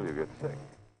take a pill, you get sick.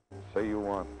 Say you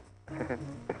want.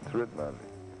 It's written on it.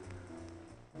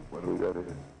 What do we got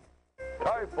here?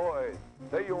 Typhoid.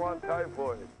 Say you want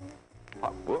typhoid.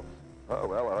 Oh, whoops. Oh,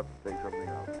 well, I'll have to take something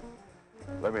else.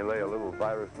 Let me lay a little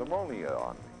virus pneumonia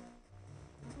on me.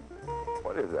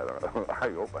 What is that? I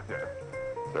hope I did.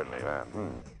 Certainly, man.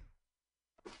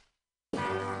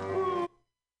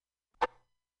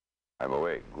 I'm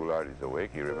awake. Goulardi's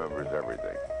awake. He remembers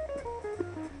everything.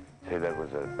 Say that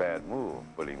was a bad move,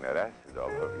 putting that acid all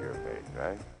over your face,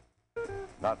 right?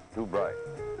 Not too bright.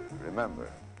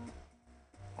 Remember.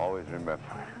 Always remember.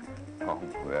 Oh,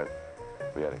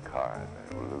 we had a card,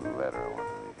 a little letter I wanted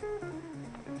to read.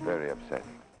 It's very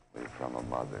upsetting. It's from a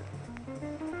mother.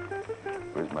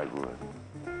 Where's my gula?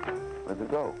 Where'd it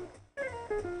go?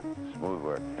 Smooth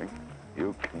work, think.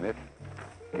 You knit.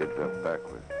 Kids up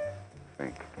backwards.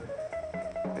 Think.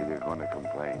 Maybe you're going to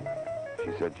complain.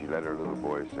 She said she let her little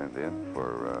boy send in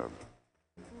for,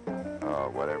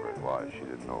 whatever it was. She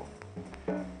didn't know.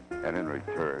 And in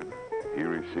return, he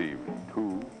received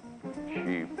 2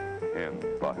 cheap hen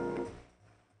buttons.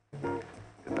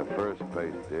 In the first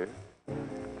place, dear,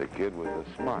 the kid was a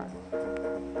smart,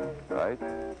 right?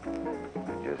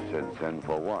 He just said send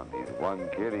for 1. He's 1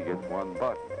 kid, he gets 1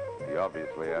 button. He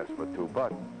obviously asked for 2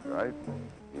 buttons, right?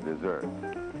 He deserves.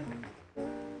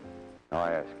 Now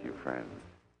I ask you, friends,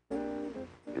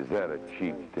 is that a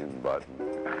cheap tin button?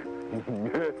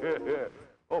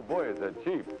 Oh boy, is that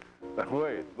cheap.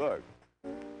 Wait, look.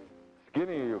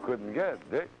 Skinny you couldn't get,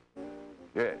 Dick.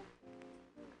 Yeah.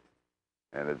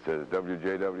 And it says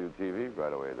WJW-TV, by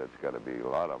the way. That's got to be a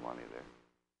lot of money there.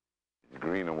 It's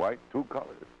green and white, 2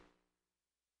 colors.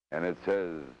 And it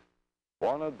says,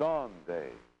 Buona Dawn Day.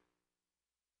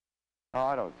 No,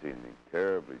 I don't see anything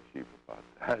terribly cheap about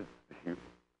that.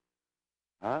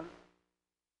 Huh?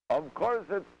 Of course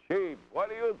it's cheap. What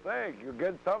do you think? You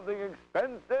get something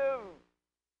expensive?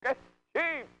 It's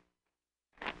cheap.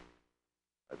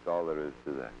 That's all there is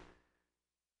to that.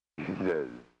 He says,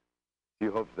 he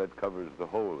hopes that covers the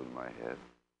hole in my head.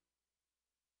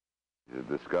 He's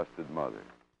a disgusted mother.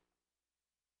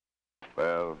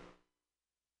 Well,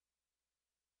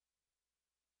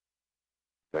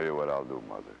 tell you what I'll do,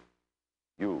 Mother.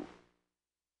 You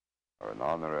are an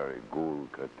honorary ghoul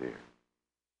katir.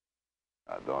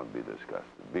 Now, don't be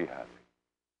disgusted. Be happy.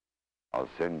 I'll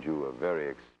send you a very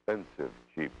expensive,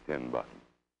 cheap tin button.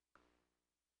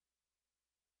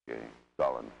 Okay, it's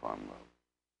all in fun, love.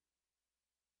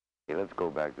 Hey, let's go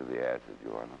back to the acid,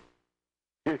 you wanna?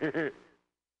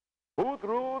 Who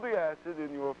threw the acid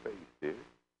in your face, dear?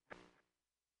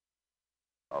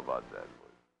 How about that,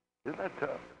 boy? Isn't that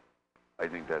tough? I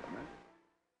think that's nice.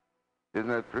 Isn't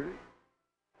that pretty?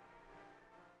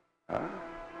 Huh?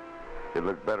 It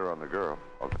looked better on the girl.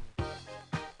 Okay.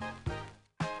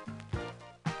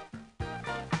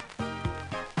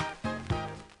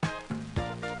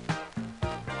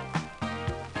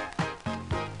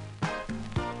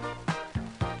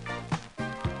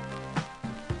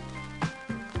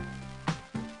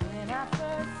 When I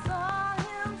first saw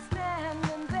him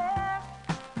standing there,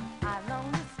 I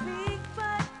longed to speak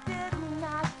but did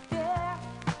not dare.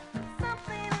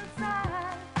 Something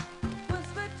inside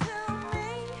whispered to me,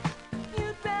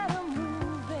 you'd better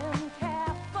move in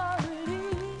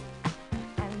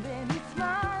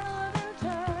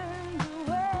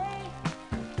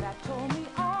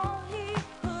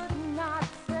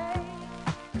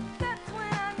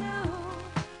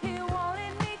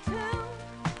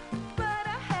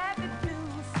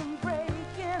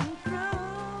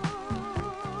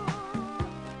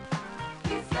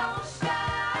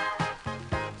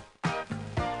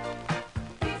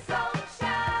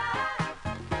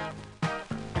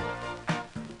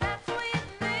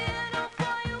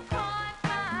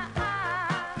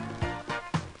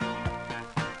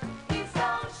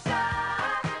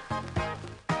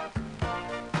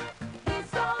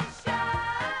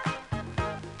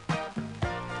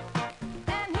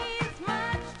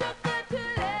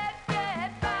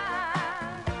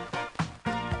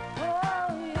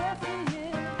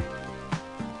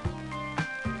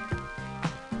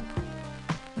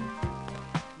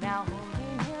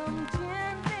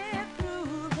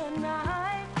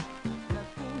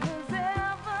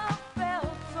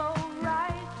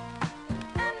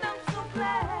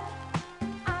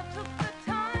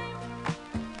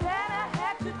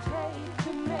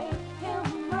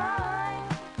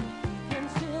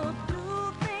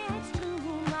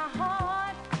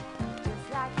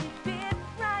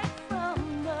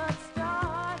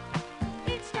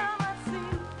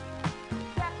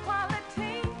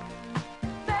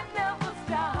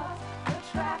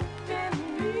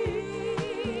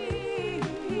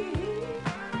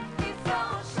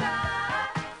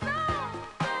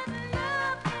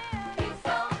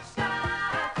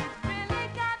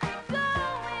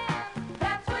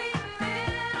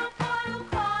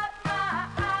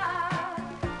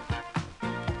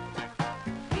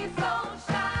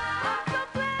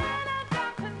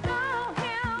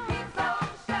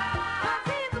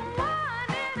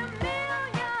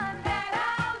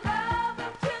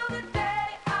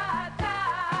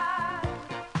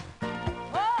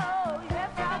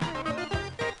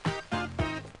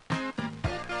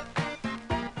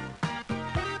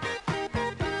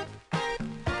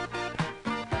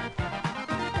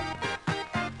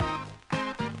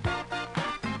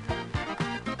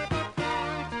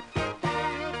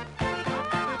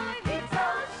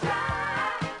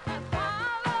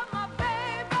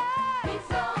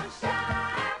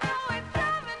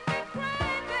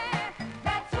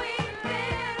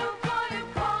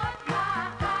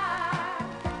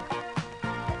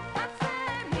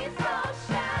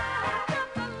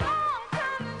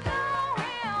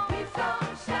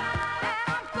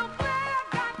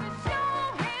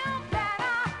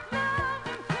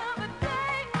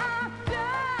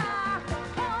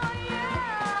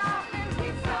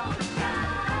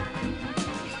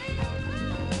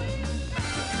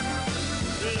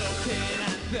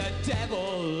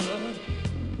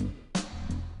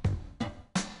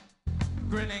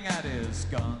grinning at his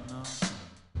gun.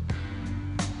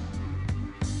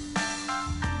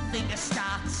 Finger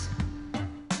starts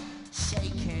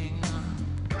shaking.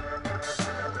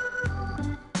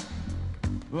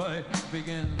 I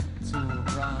begin to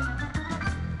run.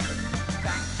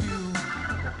 Thank you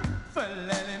for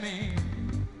letting me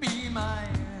be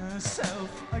myself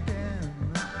again.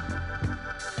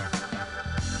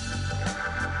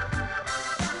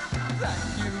 Thank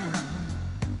you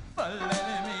for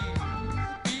letting me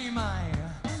be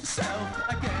myself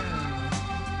again.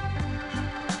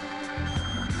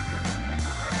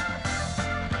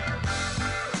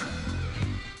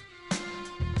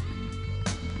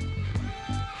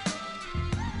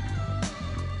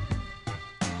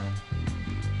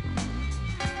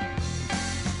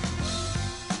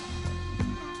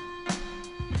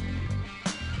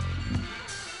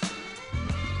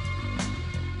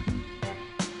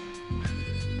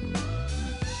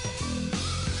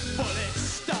 Bullets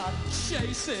start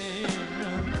chasing.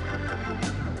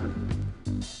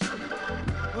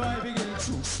 I begin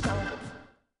to stop.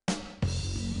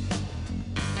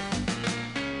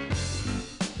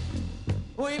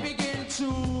 We begin to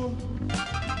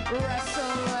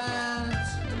wrestle and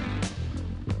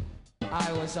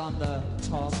I was on the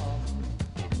top.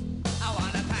 I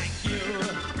wanna thank you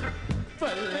for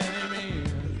letting me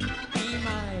be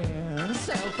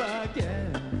myself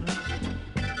again.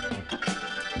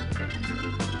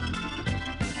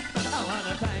 I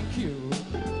wanna thank you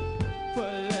for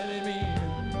letting me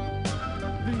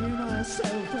be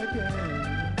myself again.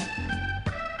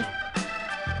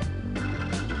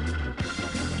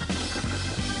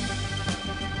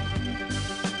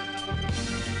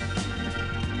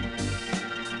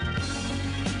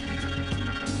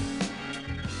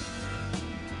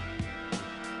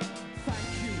 Thank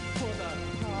you for the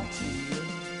party.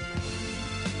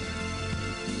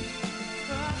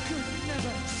 I could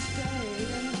never stay.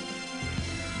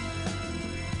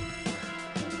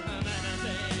 Many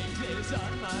things is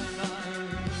on my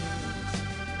mind.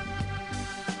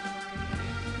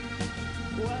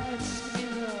 What's in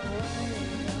the way?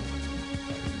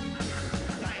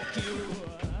 Thank you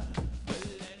for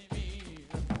letting me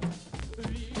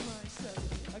be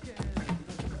myself again.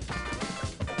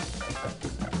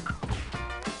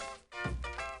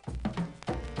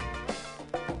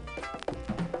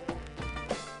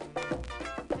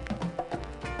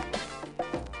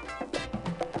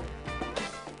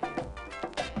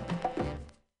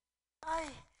 Ay,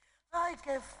 ay,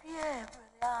 qué fiebre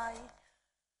hay.